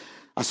 entonces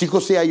así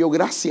José halló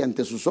gracia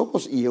ante sus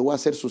ojos y llegó a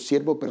ser su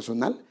siervo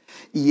personal.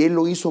 Y él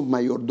lo hizo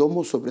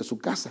mayordomo sobre su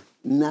casa.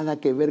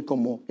 Nada que ver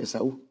como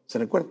Esaú, ¿se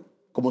recuerda?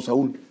 Como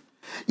Saúl.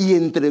 Y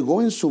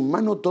entregó en su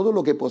mano todo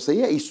lo que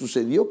poseía. Y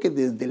sucedió que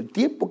desde el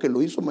tiempo que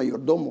lo hizo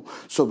mayordomo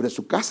sobre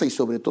su casa y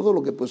sobre todo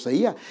lo que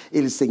poseía,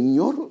 el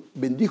Señor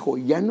bendijo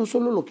ya no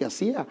solo lo que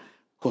hacía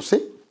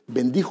José,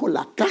 bendijo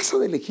la casa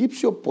del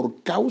egipcio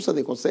por causa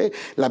de José.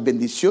 La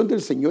bendición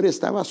del Señor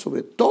estaba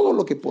sobre todo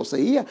lo que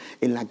poseía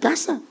en la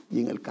casa y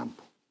en el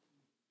campo.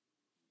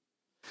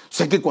 O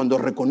sea que cuando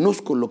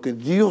reconozco lo que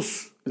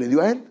Dios le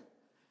dio a él,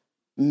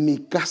 mi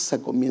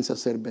casa comienza a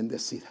ser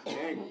bendecida.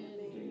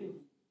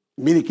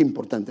 Mire qué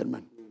importante,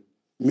 hermano.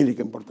 Mire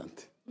qué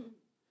importante.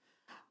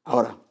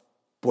 Ahora,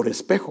 por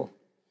espejo,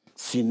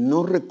 si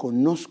no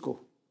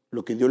reconozco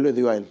lo que Dios le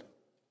dio a él,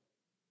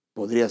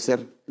 podría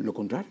ser lo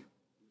contrario.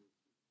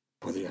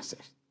 Podría ser.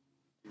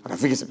 Ahora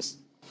fíjese,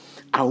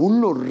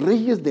 aún los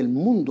reyes del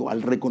mundo,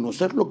 al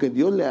reconocer lo que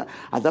Dios le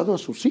ha dado a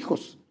sus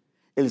hijos,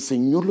 el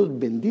Señor los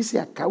bendice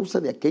a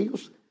causa de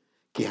aquellos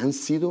que han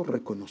sido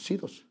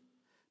reconocidos.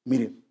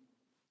 Mire,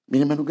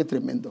 hermano, qué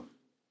tremendo.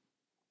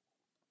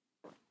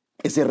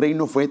 Ese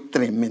reino fue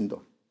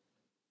tremendo.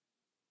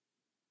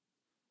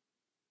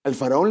 Al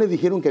faraón le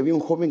dijeron que había un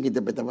joven que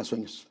interpretaba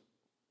sueños.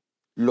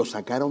 Lo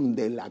sacaron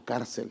de la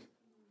cárcel.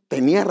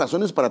 ¿Tenía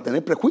razones para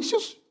tener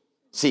prejuicios?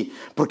 Sí,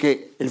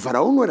 porque el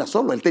faraón no era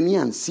solo, él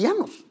tenía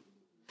ancianos.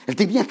 Él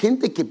tenía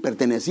gente que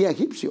pertenecía a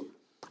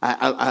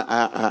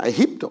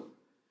Egipto.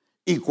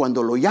 Y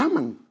cuando lo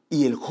llaman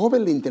y el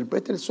joven le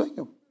interpreta el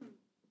sueño,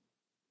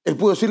 él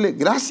pudo decirle,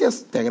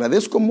 gracias, te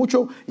agradezco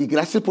mucho y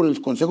gracias por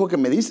el consejo que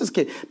me dices,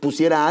 que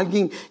pusiera a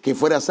alguien que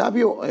fuera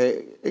sabio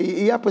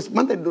y ya pues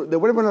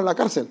devuélvanlo a la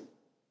cárcel.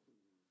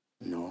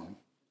 No,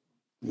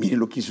 mire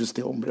lo que hizo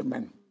este hombre,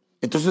 hermano.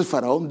 Entonces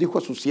Faraón dijo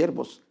a sus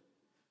siervos,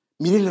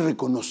 mire el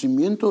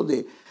reconocimiento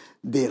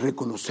de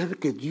reconocer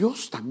que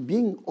Dios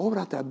también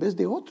obra a través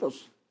de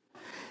otros.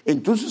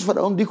 Entonces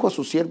Faraón dijo a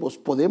sus siervos,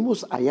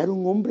 ¿podemos hallar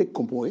un hombre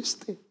como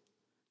este,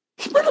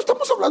 Bueno,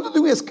 estamos hablando de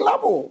un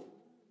esclavo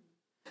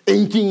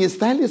en quien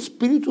está el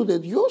Espíritu de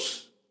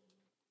Dios.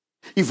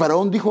 Y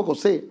Faraón dijo a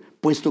José: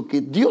 puesto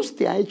que Dios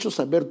te ha hecho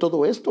saber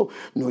todo esto,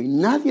 no hay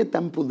nadie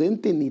tan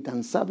prudente ni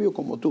tan sabio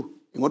como tú.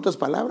 En otras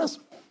palabras,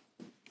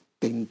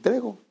 te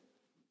entrego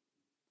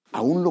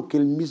aún lo que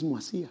él mismo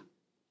hacía.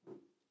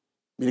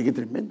 Mire qué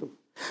tremendo.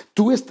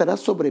 Tú estarás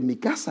sobre mi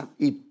casa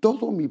y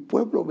todo mi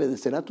pueblo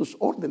obedecerá tus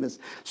órdenes.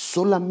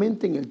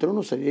 Solamente en el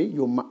trono seré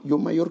yo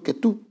mayor que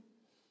tú.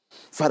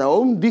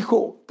 Faraón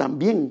dijo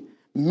también: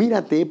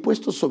 mira, te he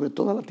puesto sobre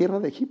toda la tierra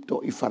de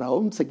Egipto. Y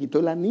Faraón se quitó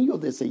el anillo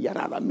de sellar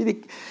a Adán.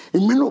 Mire,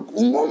 hermano,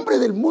 un hombre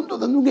del mundo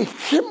dando un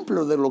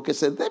ejemplo de lo que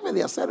se debe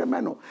de hacer,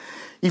 hermano.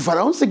 Y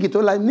Faraón se quitó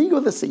el anillo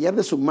de sellar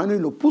de su mano y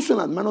lo puso en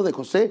las manos de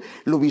José.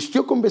 Lo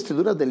vistió con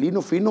vestiduras de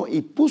lino fino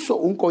y puso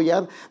un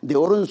collar de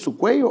oro en su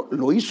cuello.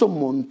 Lo hizo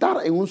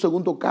montar en un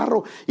segundo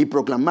carro y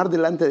proclamar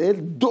delante de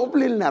él: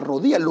 doblen la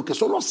rodilla. Lo que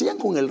solo hacían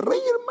con el rey,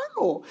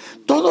 hermano.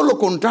 Todo lo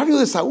contrario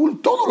de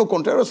Saúl, todo lo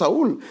contrario de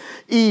Saúl.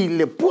 Y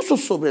le puso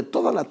sobre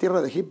toda la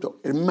tierra de Egipto.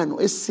 Hermano,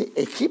 ese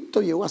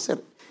Egipto llegó a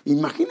ser,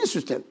 imagínese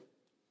usted,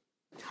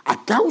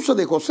 a causa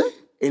de José,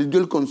 él dio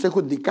el consejo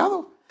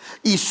indicado.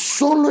 Y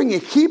solo en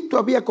Egipto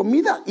había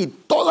comida y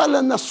todas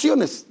las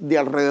naciones de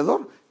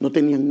alrededor no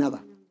tenían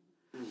nada.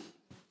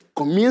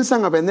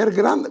 Comienzan a vender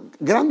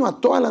grano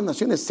a todas las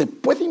naciones. ¿Se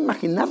puede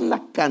imaginar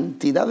la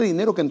cantidad de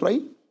dinero que entró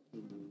ahí?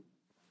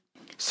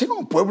 Era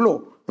un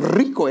pueblo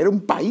rico, era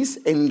un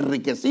país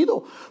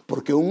enriquecido,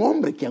 porque un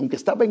hombre que, aunque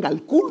estaba en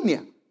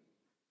alcurnia,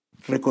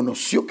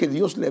 reconoció que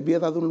Dios le había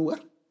dado un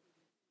lugar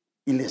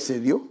y le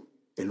cedió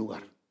el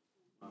lugar.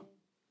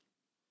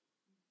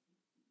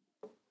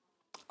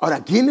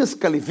 Ahora, ¿quiénes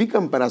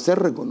califican para ser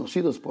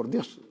reconocidos por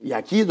Dios? Y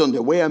aquí es donde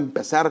voy a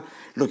empezar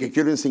lo que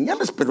quiero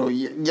enseñarles, pero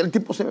ya el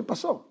tiempo se me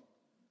pasó.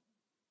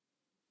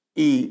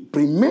 Y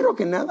primero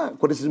que nada,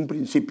 ¿cuál es un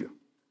principio?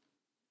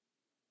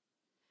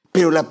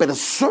 Pero la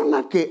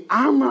persona que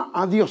ama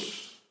a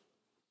Dios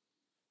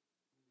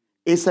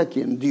es a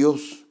quien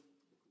Dios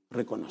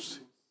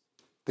reconoce.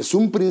 Entonces,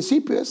 un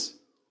principio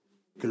es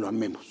que lo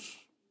amemos.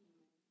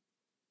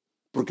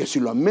 Porque si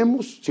lo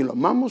amamos,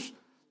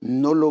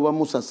 no lo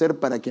vamos a hacer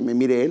para que me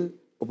mire él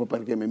o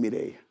para que me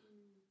mire ella.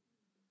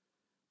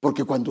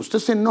 Porque cuando usted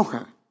se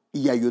enoja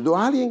y ayudó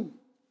a alguien,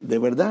 de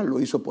verdad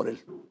lo hizo por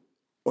él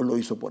o lo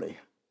hizo por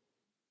ella.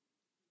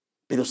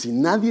 Pero si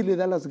nadie le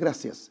da las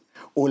gracias,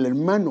 o el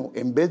hermano,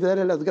 en vez de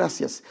darle las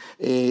gracias,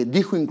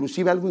 dijo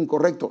inclusive algo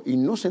incorrecto y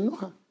no se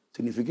enoja,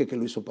 significa que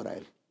lo hizo para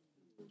él.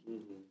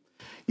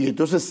 Y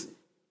entonces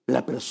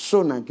la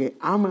persona que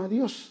ama a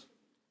Dios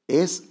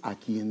es a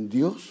quien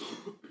Dios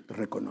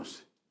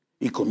reconoce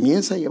y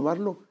comienza a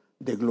llevarlo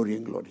de gloria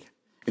en gloria.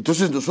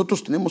 Entonces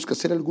nosotros tenemos que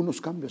hacer algunos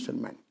cambios,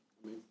 hermano.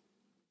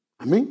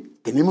 Amén.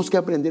 Tenemos que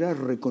aprender a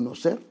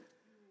reconocer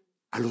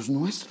a los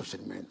nuestros,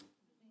 hermano,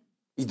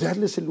 y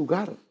darles el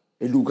lugar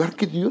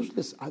que Dios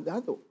les ha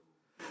dado.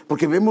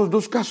 Porque vemos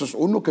dos casos,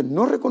 uno que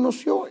no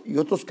reconoció y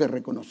otros que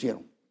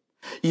reconocieron.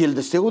 Y el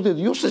deseo de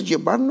Dios es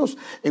llevarnos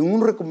en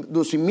un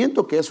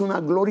reconocimiento que es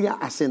una gloria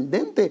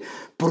ascendente,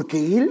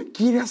 porque Él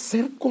quiere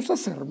hacer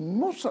cosas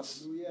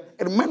hermosas,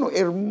 hermano,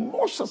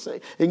 hermosas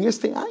en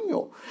este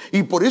año.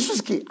 Y por eso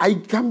es que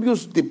hay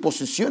cambios de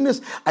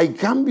posiciones, hay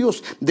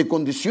cambios de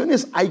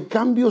condiciones, hay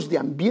cambios de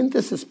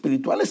ambientes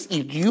espirituales,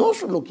 y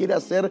Dios lo quiere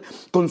hacer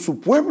con su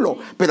pueblo.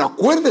 Pero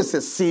acuérdese,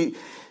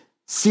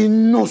 si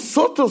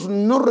nosotros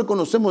no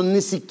reconocemos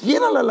ni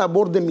siquiera la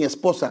labor de mi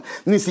esposa,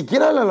 ni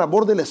siquiera la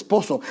labor del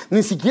esposo,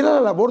 ni siquiera la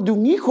labor de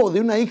un hijo o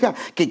de una hija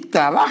que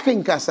trabaja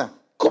en casa,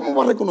 ¿cómo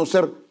va a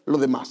reconocer lo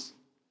demás?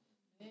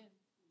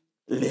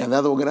 Le ha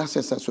dado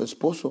gracias a su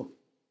esposo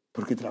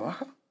porque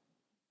trabaja.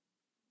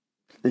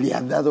 Le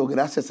ha dado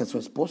gracias a su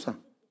esposa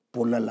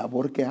por la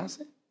labor que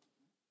hace.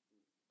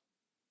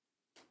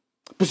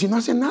 Pues si no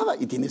hace nada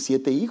y tiene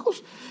 7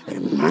 hijos,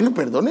 hermano,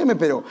 perdóneme,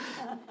 pero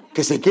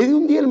que se quede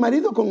un día el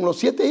marido con los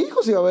 7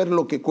 hijos y va a ver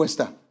lo que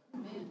cuesta.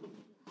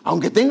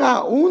 Aunque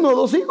tenga 1 o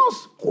 2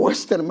 hijos,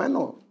 cuesta,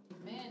 hermano.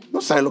 No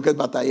sabe lo que es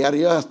batallar.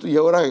 Y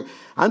ahora,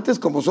 antes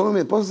como solo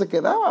mi esposa se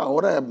quedaba,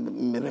 ahora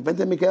de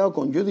repente me he quedado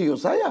con Judy y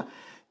Osaya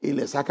y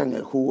le sacan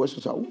el jugo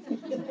esos a uno.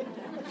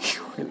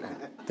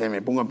 Te me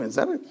pongo a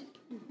pensar.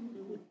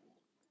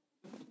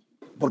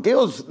 Porque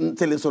ellos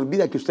se les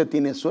olvida que usted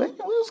tiene sueño.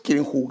 Ellos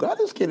quieren jugar,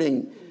 ellos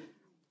quieren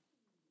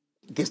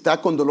que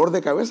está con dolor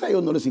de cabeza, a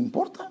ellos no les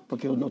importa,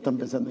 porque ellos no están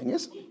pensando en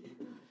eso.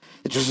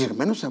 Entonces,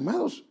 hermanos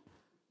amados,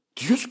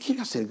 Dios quiere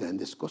hacer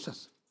grandes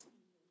cosas.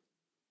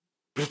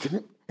 Pero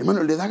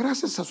hermano, le da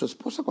gracias a su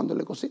esposa cuando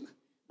le cocina.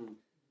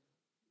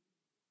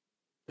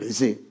 Le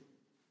dice: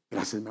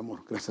 gracias, mi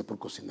amor, gracias por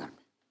cocinarme.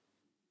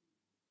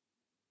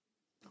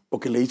 O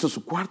que le hizo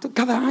su cuarto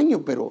cada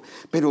año, pero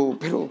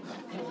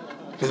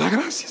le da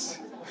gracias.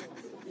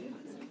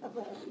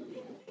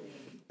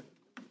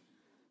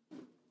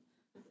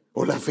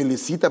 O la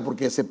felicita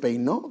porque se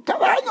peinó.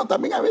 Cada año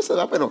también a veces,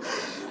 ¿verdad? Pero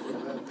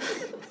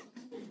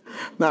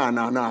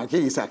no,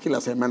 aquí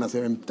las hermanas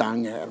se ven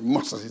tan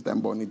hermosas y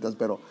tan bonitas,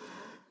 pero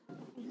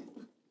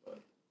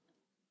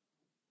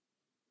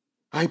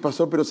Ay,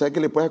 pastor, pero ¿sabe que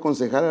le puede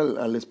aconsejar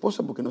a la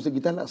esposa? Porque no se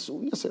quitan las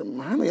uñas,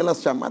 hermano. Ya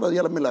las chamadas,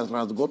 ya me las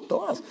rasgó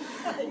todas.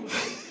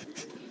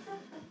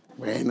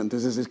 Bueno,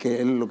 entonces es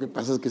que él lo que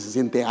pasa es que se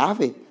siente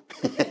ave.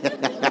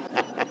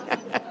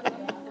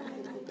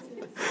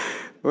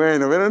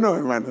 Bueno, pero no,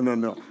 hermano,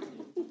 no.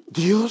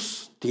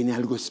 Dios tiene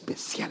algo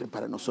especial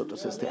para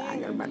nosotros este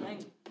año, hermano.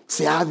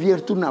 Se ha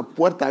abierto una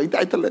puerta.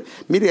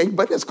 Mire, hay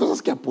varias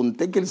cosas que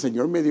apunté que el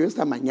Señor me dio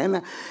esta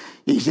mañana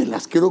y se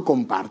las quiero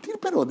compartir,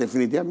 pero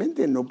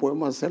definitivamente no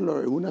podemos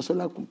hacerlo en una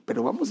sola.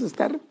 Pero vamos a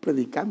estar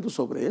predicando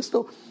sobre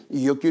esto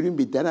y yo quiero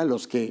invitar a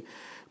los que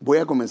voy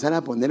a comenzar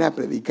a poner a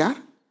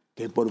predicar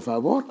que por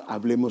favor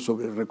hablemos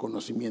sobre el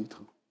reconocimiento.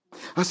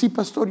 Sí,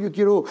 pastor, yo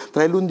quiero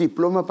traerle un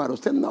diploma para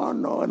usted.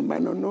 No,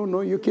 hermano,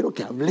 no. Yo quiero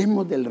que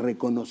hablemos del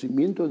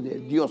reconocimiento de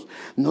Dios,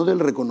 no del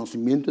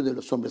reconocimiento de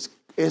los hombres.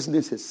 Es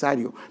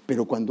necesario,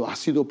 pero cuando ha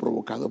sido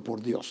provocado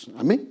por Dios.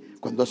 Amén.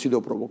 Cuando ha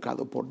sido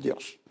provocado por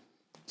Dios.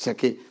 O sea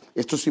que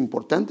esto es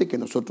importante que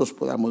nosotros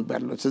podamos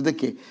verlo. Es de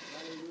que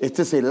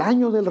este es el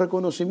año del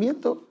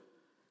reconocimiento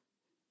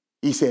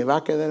y se va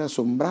a quedar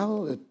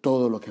asombrado de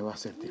todo lo que va a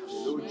hacer Dios.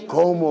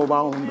 ¿Cómo va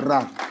a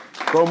honrar?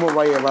 ¿Cómo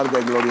va a llevar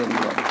de gloria en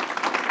gloria?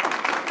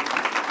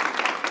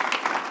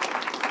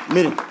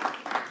 Miren,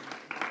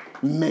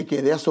 me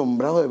quedé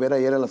asombrado de ver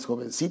ayer a las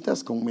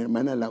jovencitas con mi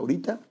hermana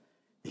Laurita.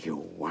 Dije,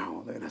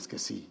 wow, de veras que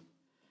sí.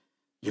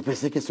 Yo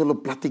pensé que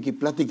solo plática y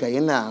plática ahí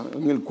en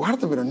el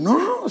cuarto, pero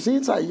no, sí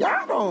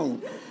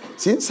ensayaron.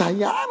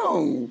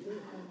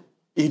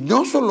 Y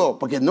no solo,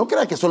 porque no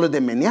crea que solo es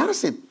de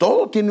menearse,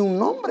 todo tiene un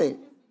nombre.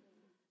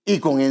 Y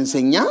con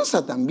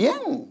enseñanza también.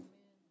 O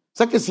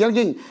sea que si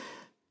alguien,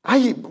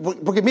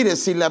 porque mire,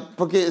 si la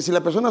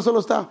persona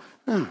solo está,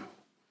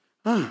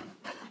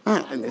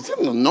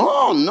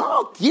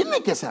 no,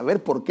 tiene que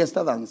saber por qué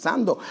está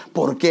danzando,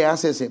 por qué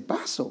hace ese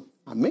paso.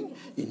 Amén.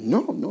 Y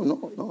no,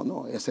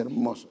 es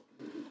hermoso.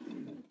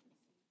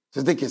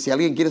 Es de que si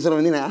alguien quiere ser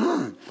menina,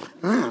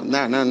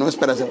 no es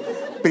para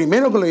hacer.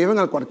 Primero que lo lleven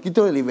al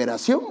cuartito de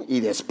liberación y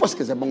después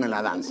que se ponga en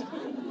la danza.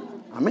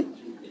 Amén.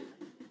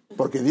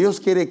 Porque Dios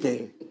quiere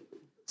que,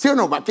 ¿sí o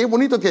no? Qué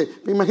bonito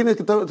que, imagínate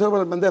que te va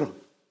el bandero.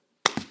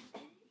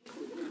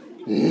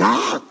 No,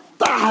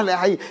 dale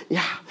ahí,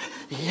 ya.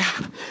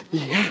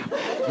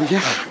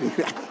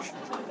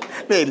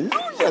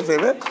 Aleluya, se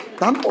ve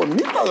tan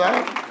bonita,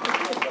 ¿verdad?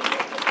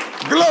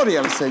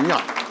 Gloria al Señor.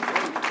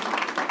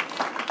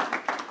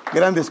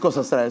 Grandes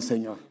cosas trae el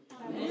Señor.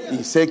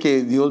 Y sé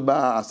que Dios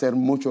va a hacer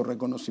muchos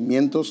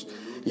reconocimientos.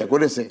 Y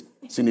acuérdense,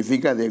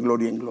 significa de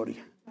gloria en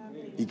gloria.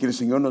 Y que el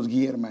Señor nos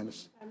guíe,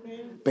 hermanos.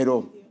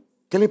 Pero,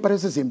 ¿qué le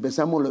parece si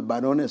empezamos los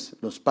varones,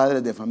 los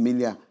padres de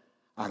familia,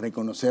 a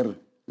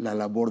reconocer la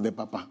labor de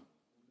papá?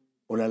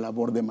 O la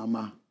labor de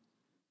mamá.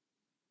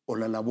 O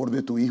la labor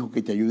de tu hijo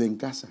que te ayuda en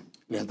casa.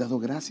 ¿Le has dado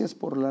gracias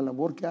por la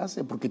labor que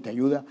hace? Porque te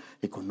ayuda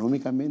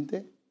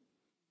económicamente.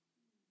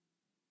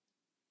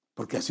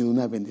 Porque ha sido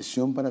una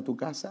bendición para tu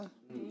casa.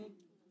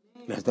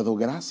 ¿Le has dado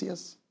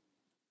gracias?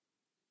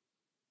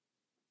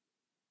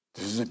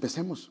 Entonces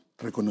empecemos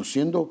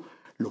reconociendo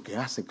lo que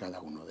hace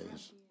cada uno de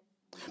ellos.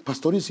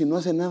 Pastor, y si no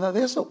hace nada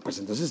de eso, pues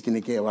entonces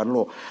tiene que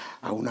llevarlo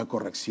a una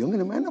corrección,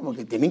 hermano,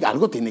 porque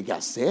algo tiene que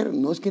hacer.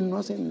 No es que no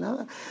hace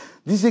nada.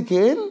 Dice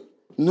que él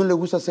no le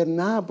gusta hacer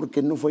nada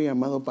porque no fue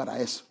llamado para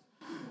eso.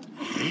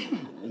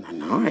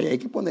 No, hay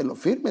que ponerlo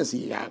firmes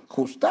y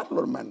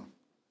ajustarlo, hermano.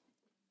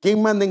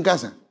 ¿Quién manda en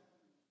casa?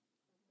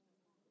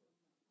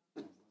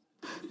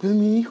 Pues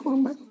mi hijo,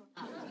 hermano.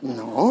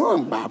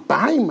 No,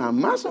 papá y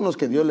mamá son los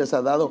que Dios les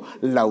ha dado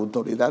la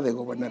autoridad de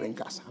gobernar en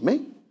casa.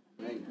 Amén.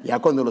 Ya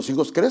cuando los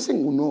hijos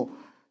crecen, uno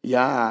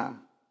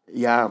ya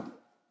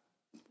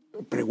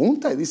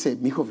pregunta y dice,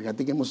 mi hijo,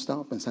 fíjate que hemos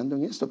estado pensando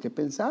en esto, ¿qué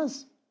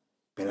pensás?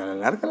 Pero a la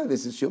larga la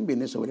decisión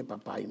viene sobre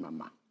papá y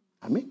mamá.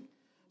 Amén.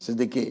 Es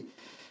de que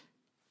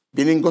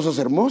vienen cosas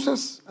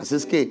hermosas. Así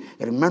es que,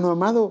 hermano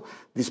amado,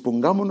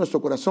 dispongamos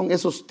nuestro corazón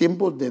esos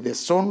tiempos de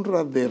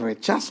deshonra, de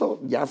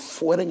rechazo, ya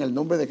fuera en el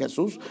nombre de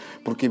Jesús,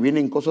 porque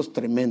vienen cosas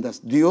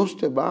tremendas. Dios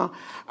te va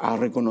a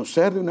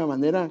reconocer de una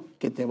manera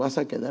que te vas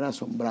a quedar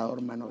asombrado,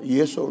 hermano. Y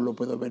eso lo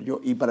puedo ver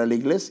yo. Y para la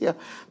iglesia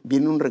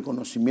viene un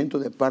reconocimiento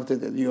de parte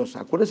de Dios.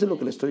 Acuérdese lo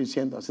que le estoy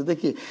diciendo. Así es de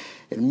que,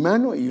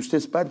 hermano, y usted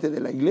es parte de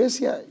la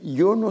iglesia,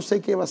 yo no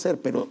sé qué va a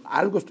hacer, pero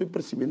algo estoy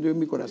percibiendo en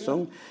mi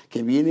corazón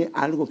que viene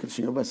algo que el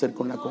Señor va a hacer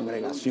con la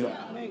congregación.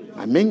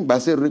 Amén. Va a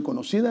ser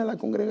reconocida la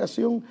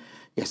congregación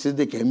y así es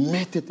de que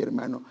métete,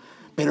 hermano.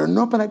 Pero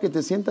no para que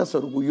te sientas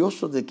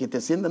orgulloso de que te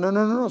sientas,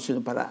 no,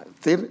 sino para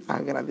ser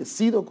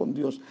agradecido con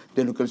Dios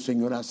de lo que el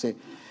Señor hace.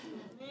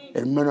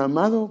 Hermano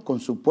amado,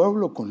 con su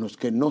pueblo, con los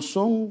que no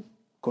son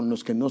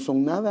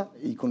nada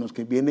y con los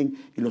que vienen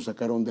y lo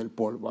sacaron del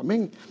polvo.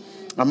 Amén.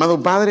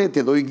 Amado Padre,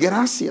 te doy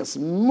gracias,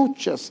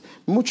 muchas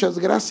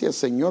gracias,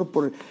 Señor,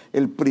 por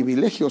el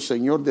privilegio,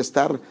 Señor, de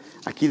estar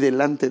aquí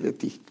delante de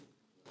ti.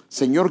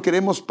 Señor,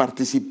 queremos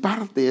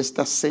participar de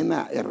esta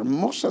cena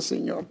hermosa,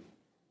 Señor.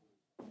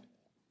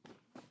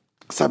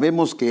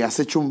 Sabemos que has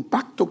hecho un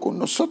pacto con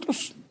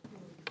nosotros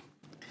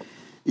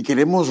y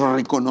queremos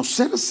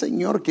reconocer,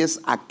 Señor, que es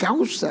a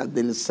causa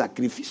del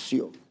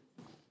sacrificio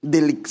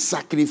del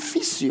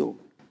sacrificio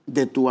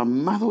de tu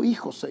amado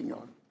Hijo,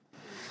 Señor.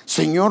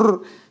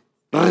 Señor,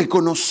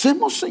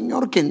 reconocemos,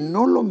 Señor, que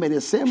no lo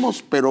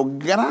merecemos, pero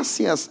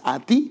gracias a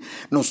ti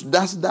nos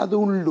has dado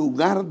un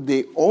lugar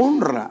de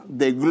honra,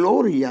 de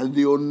gloria,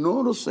 de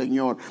honor,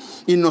 Señor.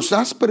 Y nos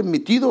has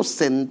permitido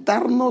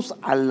sentarnos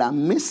a la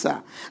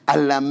mesa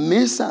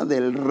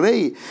del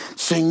Rey.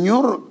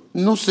 Señor,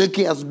 no sé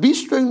qué has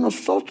visto en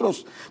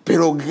nosotros,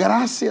 pero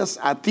gracias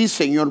a ti,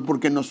 Señor,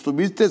 porque nos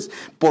tuviste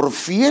por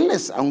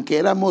fieles, aunque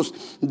éramos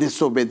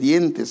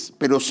desobedientes.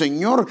 Pero,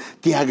 Señor,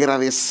 te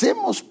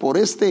agradecemos por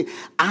este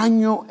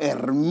año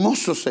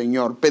hermoso,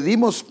 Señor.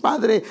 Pedimos,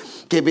 Padre,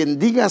 que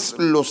bendigas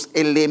los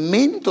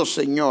elementos,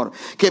 Señor.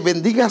 Que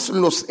bendigas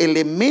los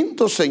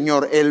elementos,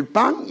 Señor. El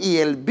pan y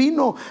el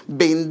vino,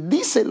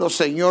 bendícelos,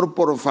 Señor,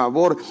 por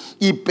favor.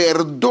 Y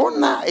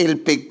perdona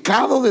el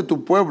pecado de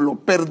tu pueblo.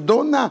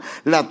 Perdona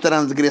la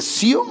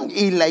transgresión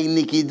y la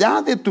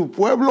iniquidad de tu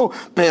pueblo.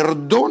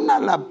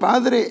 Perdónala,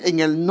 Padre,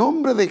 en el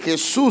nombre de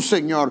Jesús,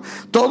 Señor.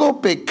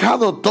 Todo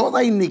pecado,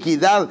 toda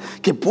iniquidad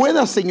que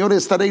pueda, Señor,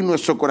 estar en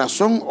nuestro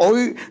corazón,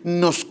 hoy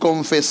nos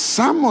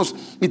confesamos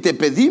y te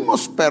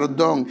pedimos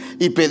perdón.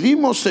 Y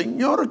pedimos,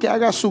 Señor, que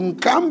hagas un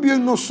cambio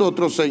en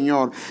nosotros,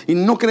 Señor. Y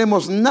no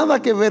queremos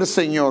nada que ver,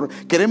 Señor.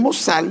 Queremos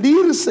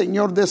salir,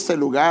 Señor, de este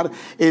lugar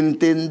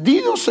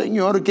entendido,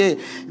 Señor, que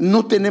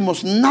no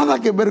tenemos nada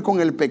que ver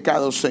con el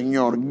pecado,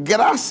 Señor.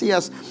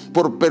 Gracias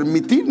por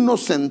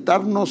permitirnos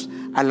sentarnos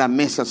a la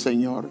mesa,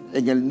 Señor,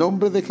 en el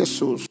nombre de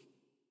Jesús.